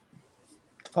 just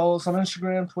follow us on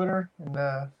Instagram, Twitter, and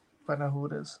find out who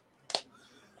it is.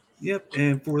 Yep.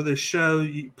 And for the show,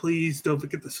 please don't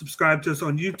forget to subscribe to us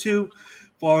on YouTube.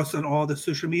 Follow us on all the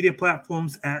social media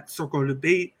platforms at Circle of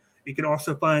Debate. You can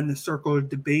also find the Circle of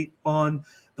Debate on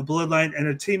the Bloodline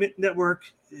Entertainment Network.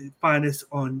 Find us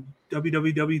on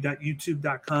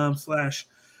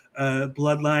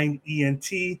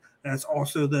www.youtube.com/BloodlineENT. That's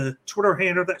also the Twitter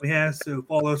handle that we have. So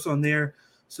follow us on there.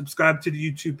 Subscribe to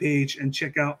the YouTube page and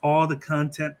check out all the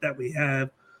content that we have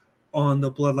on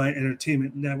the Bloodline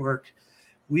Entertainment Network.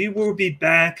 We will be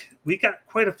back. We got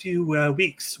quite a few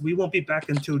weeks. We won't be back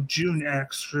until June,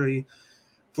 actually,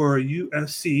 for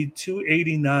UFC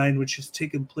 289, which is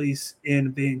taking place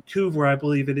in Vancouver, I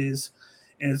believe it is.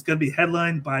 And it's going to be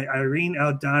headlined by Irene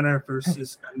Aldana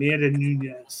versus Amanda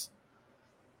Nunes.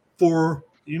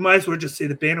 You might as well just say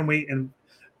the bantamweight and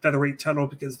featherweight title,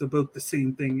 because they're both the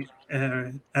same thing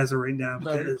as of right now,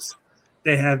 because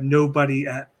they have nobody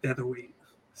at featherweight.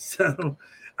 So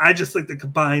I just like to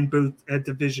combine both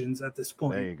divisions at this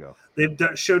point. There you go. They've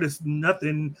showed us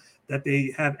nothing that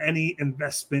they have any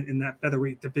investment in that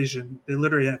featherweight division. They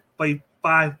literally have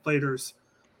five fighters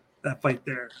that fight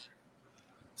there.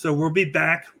 So we'll be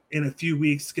back in a few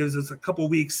weeks. Gives us a couple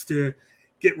weeks to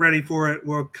get ready for it.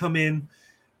 We'll come in,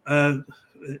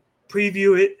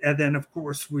 preview it, and then, of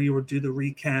course, we will do the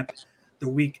recap the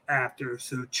week after.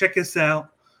 So check us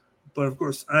out. But, of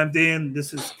course, I'm Dan.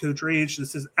 This is Coach Rage.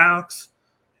 This is Alex.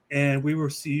 And we will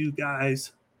see you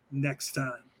guys next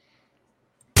time.